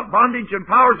the bondage and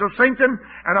powers of Satan,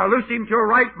 and I loose him to a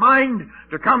right mind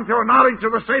to come to a knowledge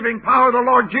of the saving power of the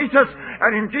Lord Jesus.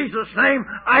 And in Jesus' name,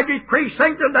 I decree,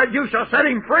 Satan, that you shall set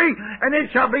him free, and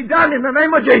it shall be done in the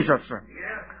name of Jesus.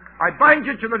 I bind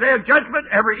you to the day of judgment,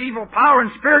 every evil power and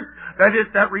spirit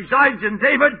that resides in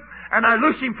David, and I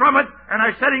loose him from it, and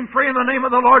I set him free in the name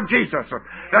of the Lord Jesus.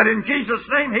 That in Jesus'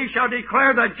 name he shall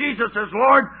declare that Jesus is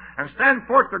Lord, and stand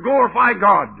forth to glorify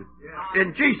God.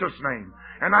 In Jesus' name.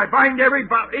 And I bind every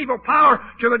evil power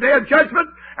to the day of judgment,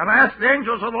 and I ask the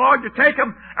angels of the Lord to take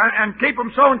them and keep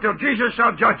them so until Jesus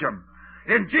shall judge them.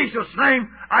 In Jesus' name,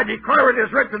 I declare it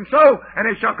is written so, and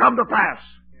it shall come to pass.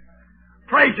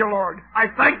 Praise you, Lord.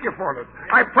 I thank you for it.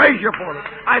 I praise you for it.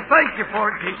 I thank you for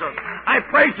it, Jesus. I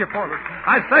praise you for it.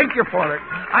 I thank you for it.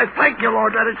 I thank you,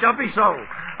 Lord, that it shall be so.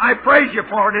 I praise you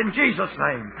for it in Jesus'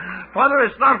 name. Father,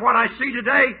 it's not what I see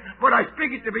today, but I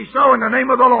speak it to be so in the name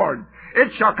of the Lord.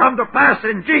 It shall come to pass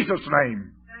in Jesus'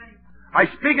 name. I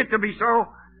speak it to be so.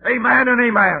 Amen and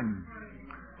amen.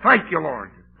 Thank you,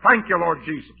 Lord. Thank you, Lord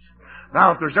Jesus.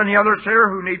 Now, if there's any others here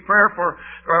who need prayer for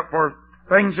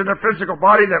things in their physical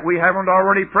body that we haven't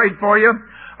already prayed for you,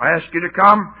 I ask you to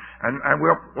come and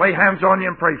we'll lay hands on you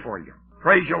and pray for you.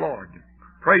 Praise you, Lord.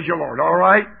 Praise you, Lord. All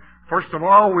right? First of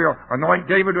all, we'll anoint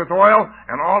David with oil,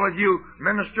 and all of you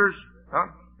ministers,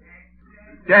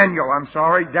 Daniel, I'm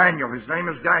sorry, Daniel. His name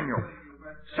is Daniel.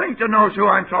 Satan knows who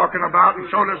I'm talking about, and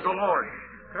so does the Lord.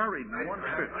 Very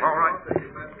wonderful. All right.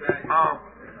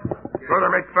 Brother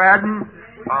McFadden,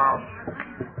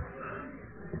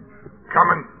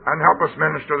 come and help us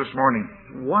minister this morning.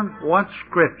 One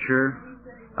scripture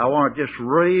I want to just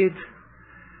read.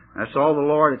 That's all the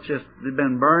Lord. It's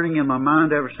been burning in my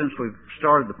mind ever since we've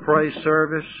started the praise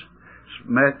service. It's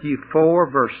Matthew 4,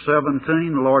 verse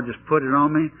 17. The Lord just put it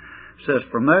on me. It says,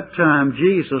 "From that time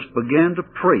Jesus began to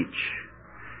preach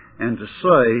and to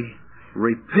say,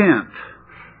 'Repent,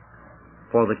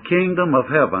 for the kingdom of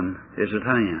heaven is at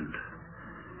hand.'"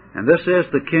 And this is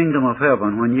the kingdom of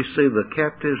heaven. When you see the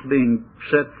captives being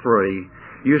set free,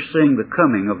 you're seeing the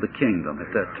coming of the kingdom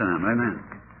at that time. Amen.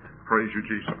 Praise you,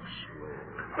 Jesus.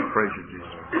 Praise you,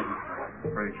 Jesus.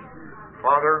 Praise you.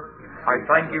 Father, I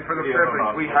thank you for the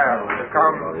privilege we have to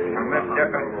come and lift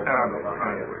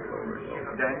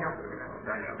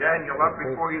Daniel up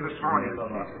before you this morning.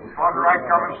 Father, I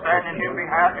come and stand in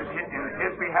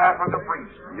his behalf of the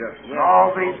priest. Yes. And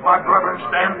all these, my brethren,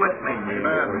 stand with me.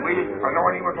 Amen. We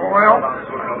anoint him with oil,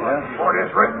 for it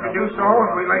is written to do so,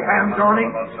 and we lay hands on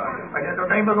him. And in the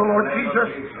name of the Lord Jesus,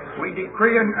 we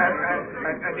decree and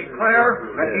declare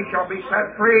that he shall be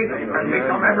set free and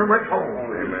become ever which whole.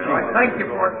 So I thank you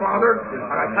for it, Father, and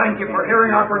I thank you for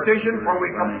hearing our petition, for we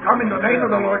come in the name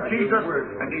of the Lord Jesus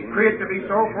and decree it to be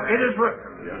so, for it is written.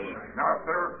 Now,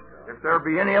 if there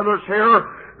be any others here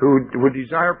who would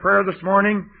desire prayer this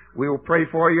morning, we will pray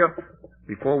for you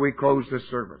before we close this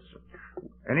service.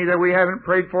 Any that we haven't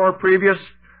prayed for previous,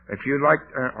 if you'd like,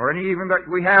 or any even that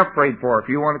we have prayed for, if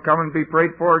you want to come and be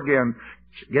prayed for again,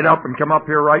 get up and come up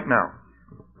here right now.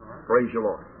 Praise you,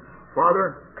 Lord.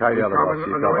 Father, we come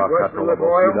and anoint Wesley with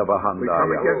oil. We come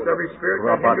against every spirit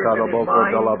that hinders in his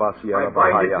mind. I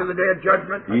bind it to the day of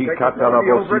judgment. I take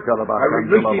authority over it. I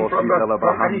release him from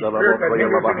any spirit that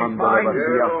hinders in his mind.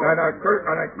 And I curse it.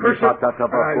 And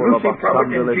I loose him from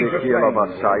it in Jesus' name.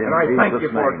 And I thank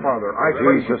you for it, Father. I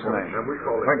praise you for it.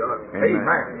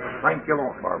 Amen. Thank you,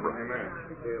 Lord. Barbara.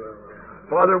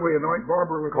 Father, we anoint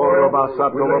Barbara with oil.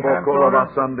 We lay hands on her.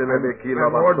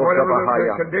 And Lord, whatever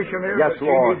the condition is, yes,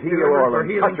 Lord, heal her,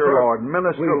 touch her, Lord,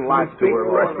 minister life to her,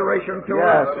 Lord. Restoration to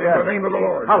her in the name of the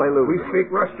Lord. Hallelujah. We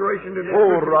speak restoration to this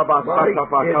body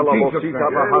in Jesus' name.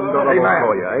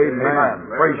 Amen.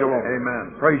 Praise you, Lord.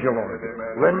 Amen. Praise you, Lord.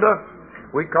 Linda,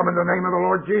 we come in the name of the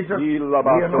Lord Jesus. We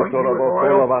anoint you with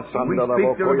oil. We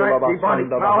speak to the demonic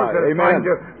powers that are trying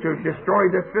to destroy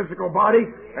this physical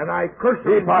body. And I curse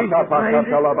them in Jesus' name.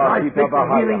 I speak the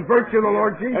healing virtue of the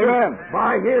Lord Jesus. Amen.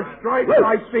 By His stripes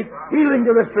I speak healing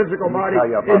to this physical body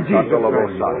in Jesus'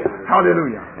 name.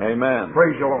 Hallelujah. Amen.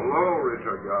 Praise you, Lord. Glory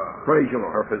to God. Praise you,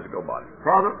 Lord. Her physical body.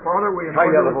 Father, we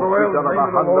anoint you with oil in the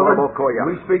name of the Lord.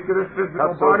 We speak to this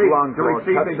physical body to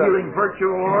receive the healing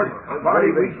virtue of the Lord.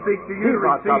 Body, we speak to you to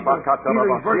receive the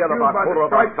healing virtue by the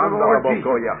stripes of the Lord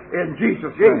Jesus. In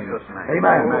Jesus' name.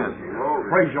 Amen.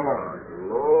 Praise you, Lord.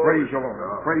 Praise you,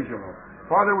 Lord. Praise you, Lord.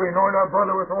 Father, we anoint our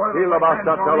brother with oil. We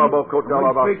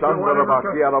speak to whatever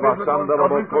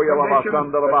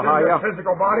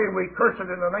physical body, and we curse it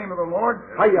in the name of the Lord.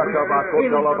 Jesus'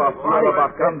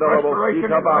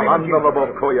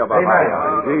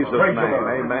 name.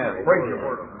 Amen. Praise you,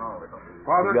 Lord.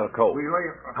 Father, we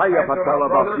lay hands on our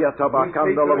brother. We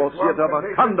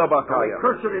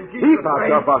curse it in Jesus'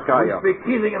 name. We speak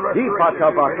healing and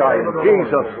restoration in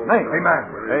Jesus' name. Amen.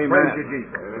 Praise you,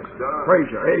 Jesus. Praise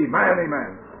you. Amen.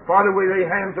 Amen. Father, we lay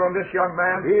hands on this young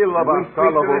man. We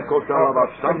speak to this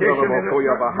condition in his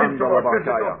mental or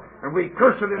physical, and we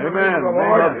curse it in the name of the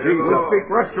Lord. We speak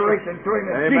restoration to him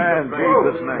in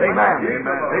Jesus' name. Amen.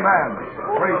 Amen.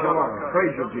 Praise the Lord.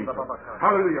 Praise you, Jesus.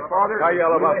 Hallelujah. Father, we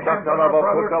lay hands on our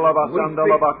brother. We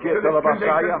speak to this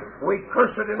condition. We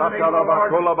curse it in the name of the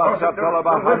Lord. Cause it to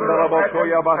deliver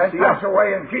and pass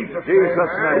away in Jesus' name.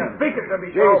 We speak it to be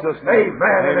so.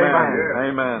 Amen and amen.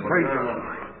 Amen. Praise you, Lord.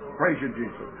 Praise you,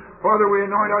 Jesus. Father, we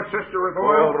anoint our sister with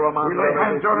oil. We lay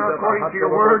hands on her according to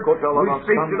your word. We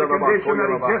speak to the condition that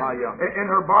exists in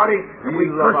her body. And we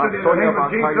curse it in the name of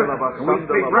Jesus. And we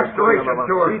speak restoration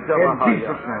to her in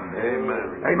Jesus' name.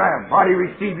 Amen. Amen. Body,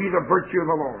 receive ye the virtue of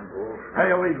the Lord.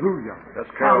 Hallelujah.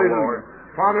 Let's carol, Lord.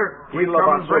 Father, we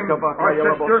come and bring our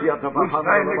sister. We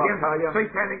stand against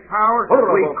satanic power.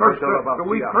 We curse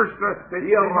the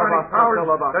demonic powers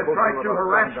that try to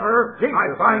harass her.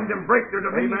 I bind and break their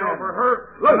dominion over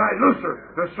her, and I loose her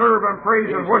to serve and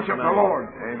praise and worship the Lord.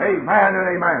 Amen and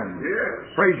amen.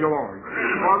 Praise the Lord.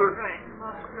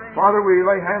 Father, we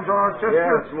lay hands on our sister.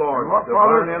 Yes, Lord.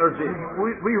 Father, Divine energy.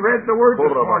 we read the word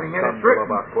this morning, and it's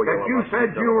written that you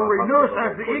said you will renew us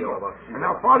as the eagle. And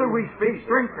now, Father, we speak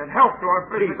strength and health to our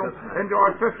physical, into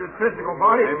our sister's physical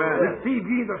body. Amen. Receive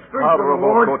ye the strength of the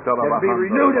Lord and be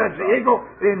renewed as the eagle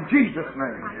in Jesus'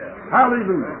 name.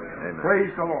 Hallelujah.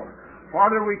 Praise the Lord.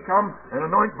 Father, we come and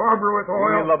anoint Barbara with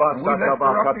oil. We lift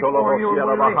her up before you and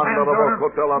we lay hands on her.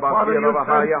 Father, you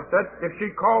said that if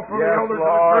she called for the elders of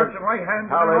the church and lay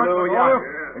hands on her with oil,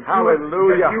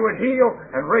 that you would heal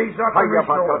and raise up and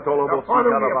restore. Now,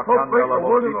 Father, we appropriate the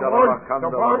word of the Lord to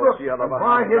Barbara, and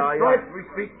by His stripes we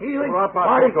speak healing.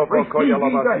 Body, receive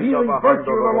ye the healing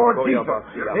virtue of the Lord Jesus.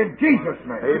 In Jesus'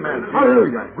 name. Amen.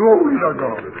 Hallelujah. Glory to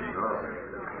God.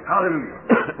 Hallelujah.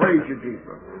 Praise you,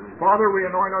 Jesus. Father, we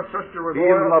anoint our sister with oil.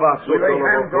 We lay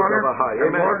hands on her.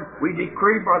 And Lord, we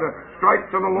decree by the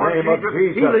stripes of the Lord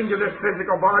Jesus healing to this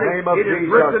physical body. It is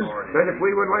written that if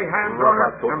we would lay hands on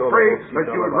her and pray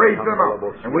that you would raise them up.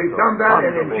 And we've done that,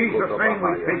 and in Jesus' name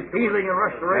we speak healing and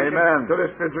restoration to this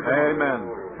physical body. Amen.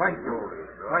 Thank you, Lord.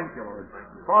 Thank you, Lord.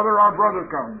 Father, our brother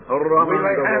comes. We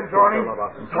lay hands on him.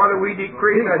 Father, we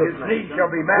decree that his needs shall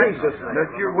be met, that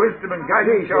your wisdom and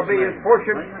guidance shall be his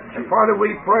portion. And Father,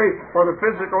 we pray for the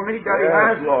physical need that he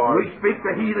has. We speak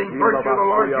the healing virtue of the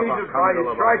Lord Jesus by his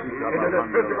stripes into this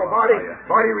physical body.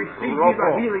 Body, receive ye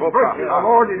the healing virtue of the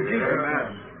Lord in Jesus'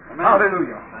 name.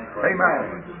 Hallelujah.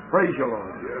 Amen. Praise you, Lord.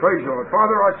 Praise you, Lord.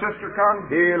 Father, our sister comes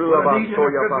with a need in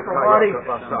her physical body.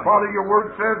 Father, your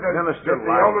word says that the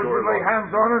elders would lay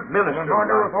hands on her and anoint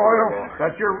her with oil,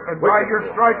 that by your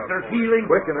stripes there's healing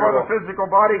for the physical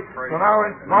body. So now,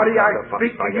 body, I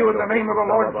speak to you in the name of the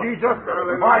Lord Jesus.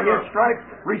 By his stripes,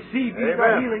 receive ye the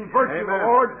healing virtue of the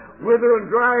Lord. Wither and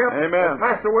dry up and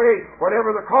pass away,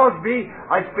 whatever the cause be.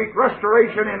 I speak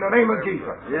restoration in the name of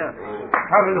Jesus. Yes.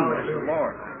 Hallelujah.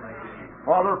 Lord.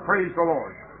 Father, praise the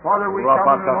Lord. Father, we come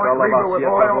and anoint Reba with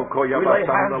oil. We lay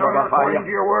hands on her according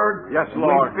to your word. Yes,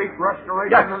 Lord. We speak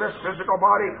restoration to this physical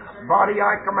body. Body,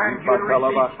 I command you to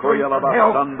receive strength and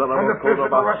health and the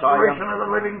physical restoration of the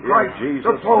living Christ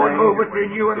to flow and move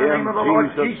within you in the name of the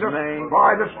Lord Jesus.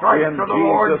 By the stripes of the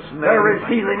Lord, there is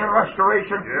healing and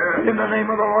restoration. In the name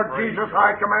of the Lord Jesus,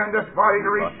 I command this body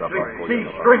to receive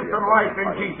strength and life in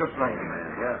Jesus' name.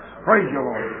 Praise you,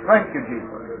 Lord. Thank you,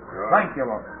 Jesus. Thank you,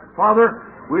 Lord. Father,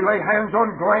 we lay hands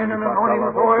on Glen and anoint him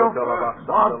with oil.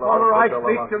 Father, I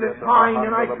speak to this mind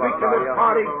and I speak to this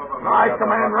body. I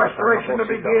command restoration to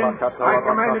begin. I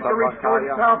command it to restore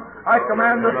itself. I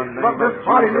command this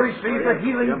body to receive the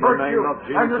healing virtue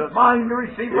and this mind to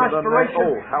receive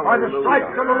restoration by the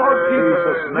stripes of the Lord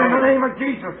Jesus. In the name of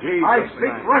Jesus, I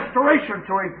speak restoration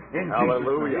to him in Jesus'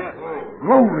 name.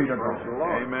 Glory to God.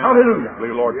 Hallelujah.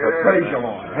 Praise the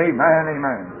Lord. Amen,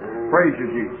 amen. Praise you,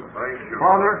 Jesus.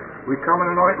 Father, we come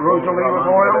and anoint Rosalie with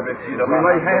oil. We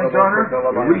lay hands on her.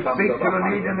 We speak to the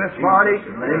need in this body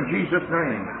in Jesus'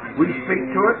 name. We speak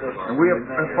to it,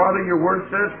 and Father, your word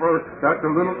says that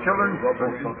the little children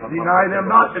deny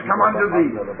them not to come unto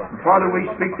thee. And Father, we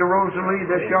speak to Rosalie,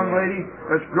 this young lady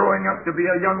that's growing up to be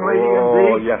a young lady in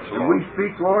thee. And we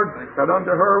speak, Lord, that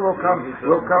unto her will come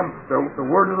the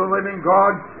word of the living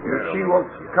God, that she will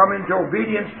come into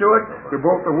obedience to it, to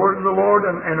both the word of the Lord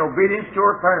and obedience to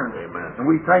her parents. And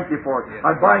we thank you for it.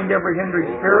 I bind every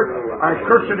hindering spirit. I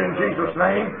curse it in Jesus'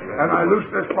 name, and I loose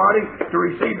this body to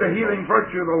receive the healing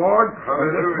virtue of the Lord,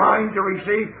 and this mind to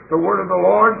receive the word of the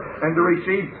Lord, and to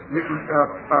receive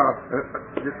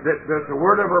the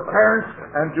word of her parents,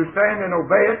 and to stand and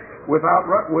obey it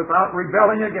without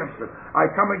rebelling against it. I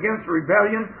come against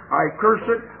rebellion. I curse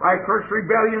it. I curse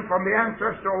rebellion from the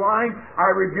ancestral line.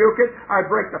 I rebuke it. I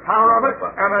break the power of it,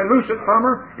 and I loose it from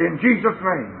her in Jesus'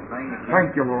 name.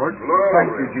 Thank you, Lord.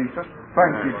 Thank you, Jesus.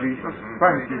 Thank you, Jesus.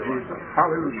 Thank you, Jesus.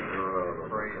 Hallelujah.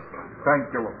 Thank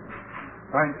you, Lord.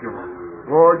 Thank you, Lord.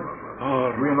 Lord,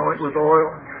 we anoint with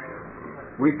oil.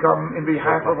 We come in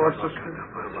behalf of our sister.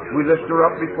 We lift her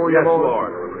up before you,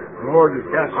 Lord. Lord,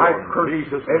 I curse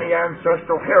any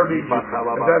ancestral heritage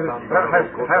that has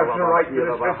the right to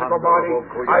this physical body.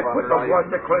 I put the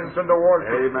blood to cleanse and to wash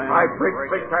it. I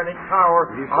break satanic power.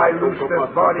 I loose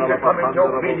this body to come into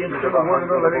obedience to the word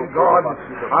of the living God.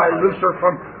 I loose her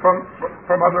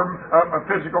from other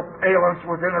physical ailments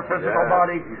within her physical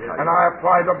body. And I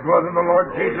apply the blood of the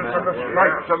Lord Jesus and the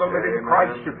stripes of the living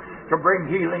Christ to bring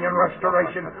healing and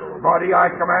restoration. Body, I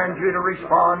command you to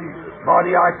respond.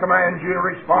 Body, I command you to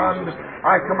respond.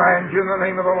 I command you in the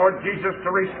name of the Lord Jesus to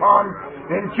respond.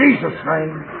 In Jesus'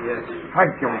 name. Yes.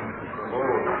 Thank you, Lord.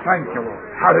 Thank you, Lord.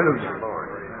 Hallelujah.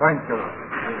 Thank you, Lord.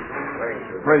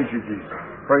 Praise you, Jesus.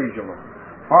 Praise you, Lord.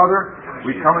 Father,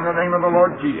 we come in the name of the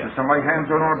Lord Jesus and lay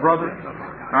hands on our brother.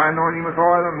 I anoint him with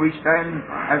oil, and we stand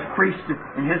as priests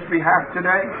in his behalf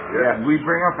today. Yes. And we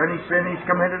bring up any sin he's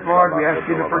committed, Lord. We ask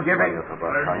you to forgive him.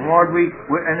 Lord,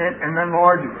 and then,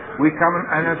 Lord, we come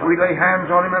and as we lay hands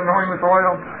on him and anoint him with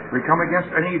oil, we come against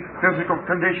any physical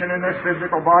condition in this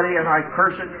physical body, and I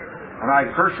curse it. And I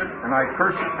curse it, and I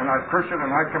curse it, and I curse it,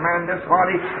 and I command this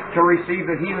body to receive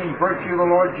the healing virtue of the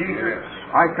Lord Jesus.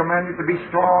 I command it to be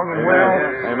strong and well.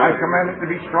 Amen. I command it to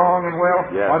be strong and well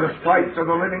Yes. by the stripes of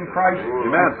the living Christ.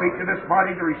 Amen. I speak to this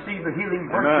body to receive the healing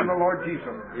virtue Amen. of the Lord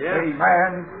Jesus. Yes.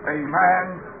 Amen, amen,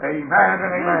 amen,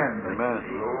 and amen. Amen.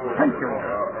 Thank you,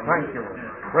 Lord. Thank you, Lord.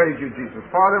 Praise you, Jesus.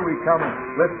 Father, we come and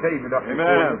lift David up before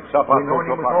Amen. you. We anoint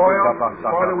him with oil.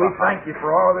 Father, we thank you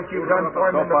for all that you've done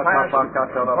for him in the past.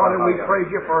 Father, we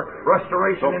praise you for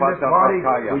restoration in this body.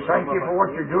 We thank you for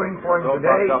what you're doing for him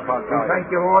today. We thank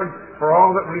you, Lord, for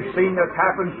all that we've seen that's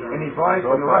happened in his life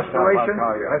and the restoration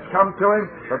that's come to him.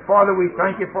 But Father, we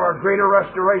thank you for a greater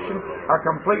restoration, a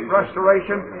complete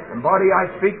restoration. And body, I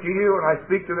speak to you and I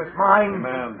speak to this mind,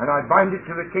 and I bind it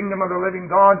to the kingdom of the living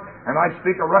God, and I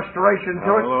speak a restoration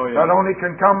to it that only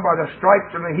can come by the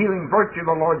stripes and the healing virtue of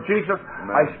the Lord Jesus.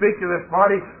 I speak to this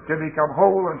body to become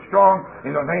whole and strong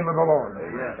in the name of the Lord.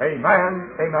 Amen.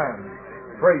 Amen.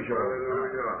 Praise you,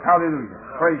 Lord. Hallelujah.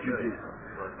 Praise you, Jesus.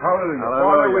 Hallelujah.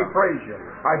 Father, we praise you.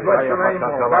 I bless your name,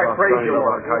 Lord. I praise you,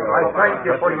 Lord. I thank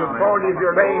you for the authority of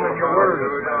your name and your word.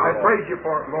 I praise you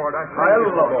for it, Lord. I thank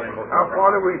you, Lord. Now,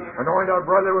 Father, we anoint our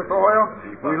brother with oil.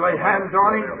 We lay hands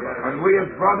on him, and we as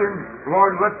brethren,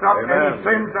 Lord, lift up any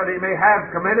sins that he may have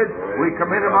committed. We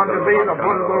commit him unto thee, the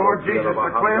blood of the Lord Jesus to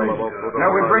cleanse. Now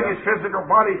we bring his physical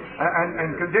body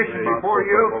and condition before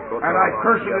you, and I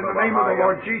curse it in the name of the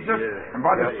Lord Jesus, and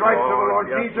by the stripes of the Lord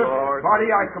Jesus, body,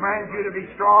 I command you to be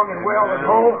strong and well and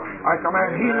whole. I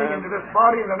command healing into this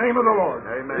body in the name of the Lord.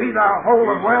 Be thou whole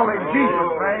and well in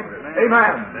Jesus' name.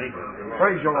 Amen.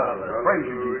 Praise you, Lord. Praise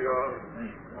you,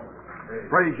 Jesus.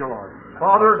 Praise you, Lord.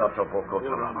 Father,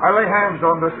 I lay hands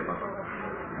on this,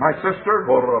 my sister,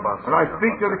 and I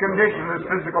speak to the condition of this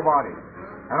physical body.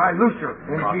 And I loose her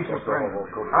in Jesus' name.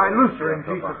 I loose her in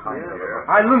Jesus' name.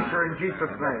 I loose her in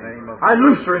Jesus' name. I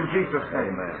loose her in Jesus'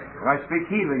 name. And I speak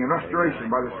healing and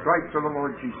restoration by the stripes of the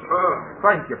Lord Jesus.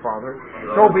 Thank you, Father.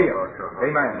 So be it.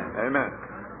 Amen. Amen.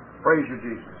 Praise you,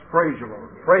 Jesus. Praise you, Lord.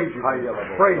 Praise you, Jesus.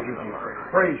 Praise you, Jesus.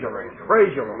 Praise you, Lord.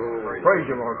 Praise you, Lord. Praise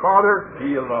you, Lord. Father,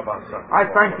 I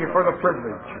thank you for the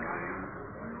privilege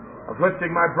of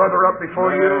lifting my brother up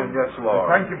before you. Yes, Lord.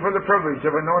 Thank you for the privilege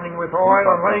of anointing with oil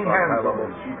and laying hands on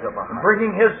him. And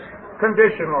bringing his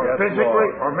condition, Lord,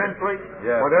 physically or mentally,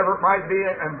 whatever it might be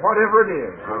and whatever it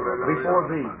is,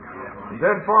 before thee. And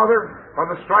then, Father, by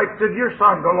the stripes of your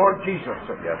Son, the Lord Jesus,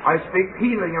 I speak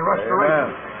healing and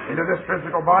restoration into this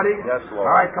physical body. Yes,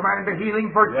 Lord. I command the healing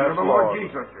virtue of the Lord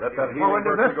Jesus Let that flow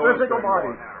into this physical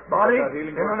body. Body,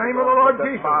 in the name of the Lord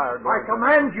Jesus, I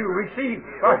command you receive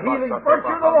the healing virtue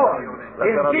of the Lord.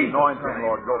 In Jesus' name.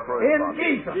 In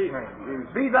Jesus' name.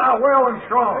 Be thou well and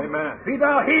strong. Amen. Be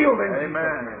thou healed in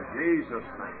Amen. Jesus'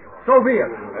 name. So be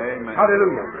it. Amen.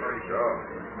 Hallelujah.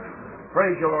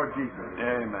 Praise you, Lord Jesus.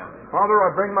 Amen. Father,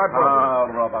 I bring my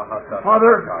brother.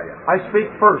 Father, I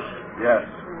speak first Yes.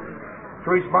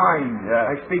 to his mind. Yes.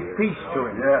 I speak peace to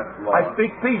him. Yes, Lord. I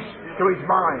speak peace to his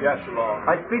mind. Yes, Lord.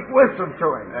 I speak wisdom to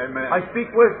him. Amen. I speak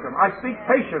wisdom. I speak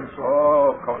patience,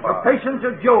 Lord. Oh, The patience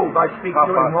of Job I speak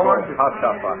to him, Lord.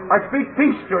 I speak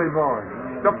peace to him, Lord.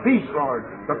 The peace, Lord.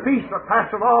 The peace that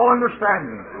passeth all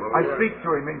understanding. I speak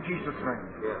to him in Jesus' name.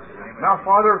 Now,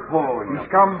 Father, he's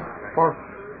come for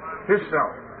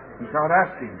himself. He's not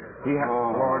asking.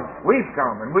 Lord, we've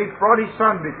come and we've brought his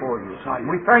son before you.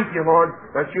 We thank you, Lord,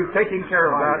 that you're taking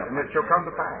care of that and it shall come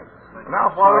to pass.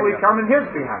 Now, Father, we come in his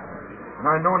behalf. And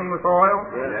I anoint him with oil.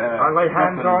 I lay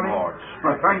hands on him.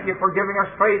 I thank you for giving us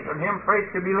faith and him faith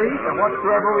to believe. And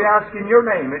whatsoever we ask in your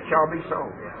name, it shall be so.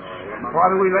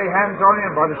 Father, we lay hands on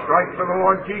him by the stripes of the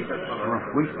Lord Jesus.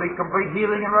 We speak complete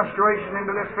healing and restoration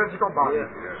into this physical body.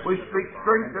 We speak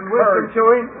strength and wisdom to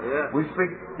him. We speak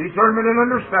discernment and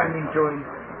understanding to him.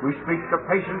 We speak the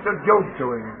patience of Job to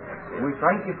him. We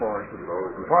thank you for it.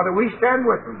 Father, we stand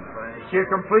with him to see a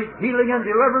complete healing and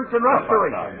deliverance and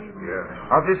restoration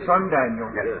of his son Daniel.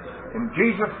 In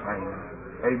Jesus' name,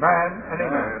 amen and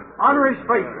amen. Honor his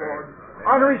faith, Lord.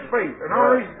 Honor his faith, and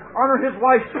honor his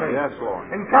wife's faith. Yes, Lord.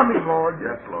 In coming, Lord.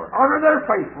 Yes, Lord. Honor their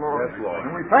faith, Lord. Yes, Lord.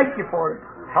 And we thank you for it.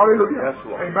 Hallelujah. Yes,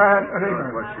 Lord. Amen and amen.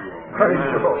 Bless you, Lord. Praise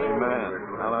you, Lord. Amen.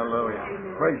 Hallelujah.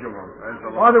 Praise you, Lord. Praise the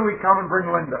Lord. Father, we come and bring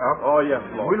Linda up. Oh, yes,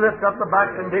 We Lord. lift up the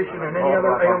back condition and any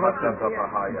other ailment.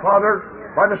 Father, Father,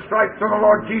 by the stripes of the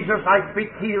Lord Jesus, I speak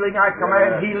healing. I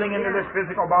command healing into this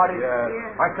physical body. Yes.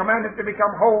 I command it to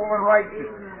become whole and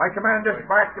righteous. I command this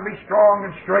back to be strong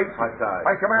and straight.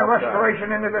 I command restoration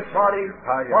into this body.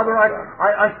 Father,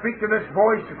 I speak to this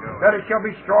voice that it shall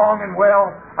be strong and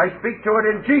well. I speak to it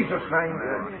in Jesus' name.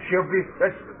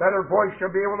 That her voice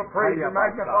shall be able to praise and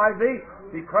magnify thee,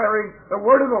 declaring the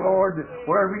word of the Lord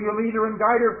wherever you lead her and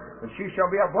guide her, and she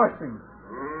shall be a blessing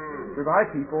to thy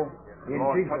people. In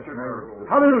Jesus' name.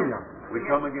 Hallelujah. we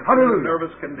come against Hallelujah.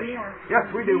 nervous condition. Yes,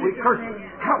 we do. We curse it.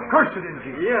 Curse it in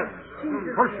Jesus. Yes.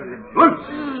 Curse it in loose.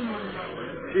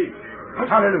 Jesus.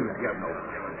 Hallelujah. You have no.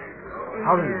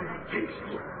 Hallelujah. Jesus.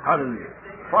 Hallelujah.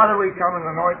 Father, we come and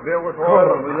anoint Bill with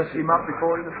oil, and we lift him up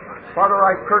before you. Father,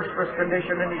 I curse this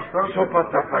condition in his throat.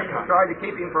 Try to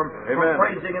keep him from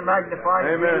praising and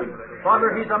magnifying. Amen.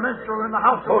 Father, he's a minstrel in the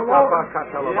house of the Lord.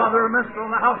 Father, a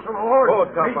minstrel in the house of the Lord.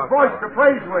 His voice to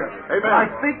praise with. Amen. I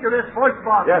speak to this voice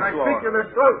box, Yes, and I speak to Lord. this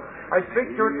throat. I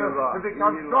speak to it to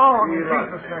become strong in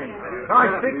Jesus' name. Now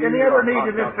I speak to any other need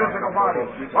in this physical body.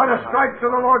 By the stripes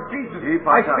of the Lord Jesus,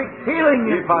 I speak healing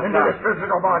into this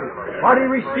physical body. Body,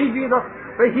 receive you the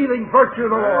healing virtue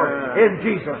of the Lord in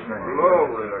Jesus' name.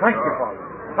 Thank you, Father.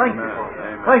 Thank you, Father.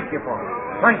 Thank you, Father.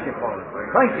 Thank you, Father.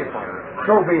 Thank you, Father.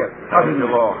 So be it. Praise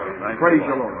the Lord. Praise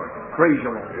you, Lord. Praise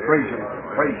you, Lord. Praise you, Lord.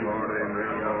 Praise you, Lord.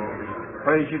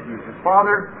 Praise you, Jesus.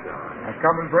 Father, I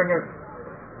come and bring a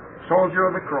soldier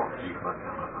of the cross.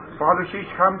 Father, she's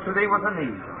come to thee with a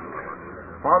need.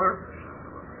 Father,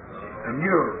 and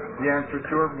you're the answer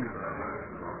to her need.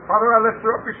 Father, I lift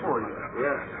her up before you.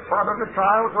 Yes. Father, the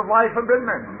trials of life have been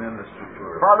many. Minister to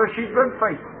her. Father, she's been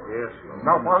faithful. Yes.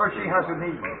 Now, Father, she has a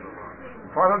need.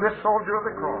 Father, this soldier of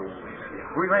the cross,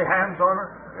 we lay hands on her.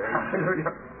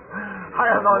 Hallelujah. I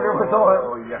anoint her with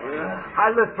oil. Oh, yes. I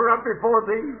lift her up before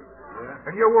thee.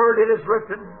 And your word, it is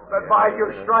written that by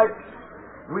your stripes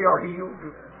we are healed.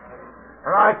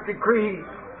 And I decree,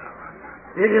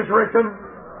 it is written,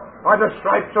 by the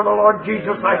stripes of the Lord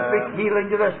Jesus, I speak healing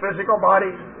to this physical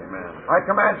body. Amen. I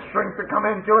command strength to come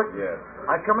into it. Yes.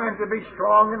 I command to be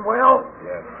strong and well.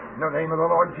 Yes. In the name of the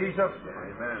Lord Jesus.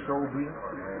 Amen. So be it.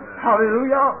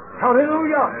 Hallelujah.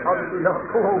 Hallelujah. Hallelujah.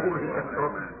 Glory.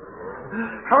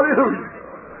 Hallelujah.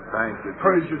 Thank you.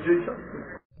 Praise you, Jesus.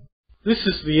 This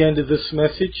is the end of this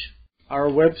message. Our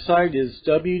website is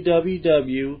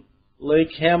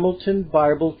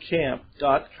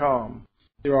www.lakehamiltonbiblecamp.com.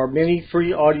 There are many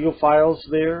free audio files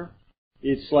there.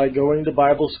 It's like going to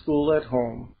Bible school at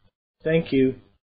home. Thank you.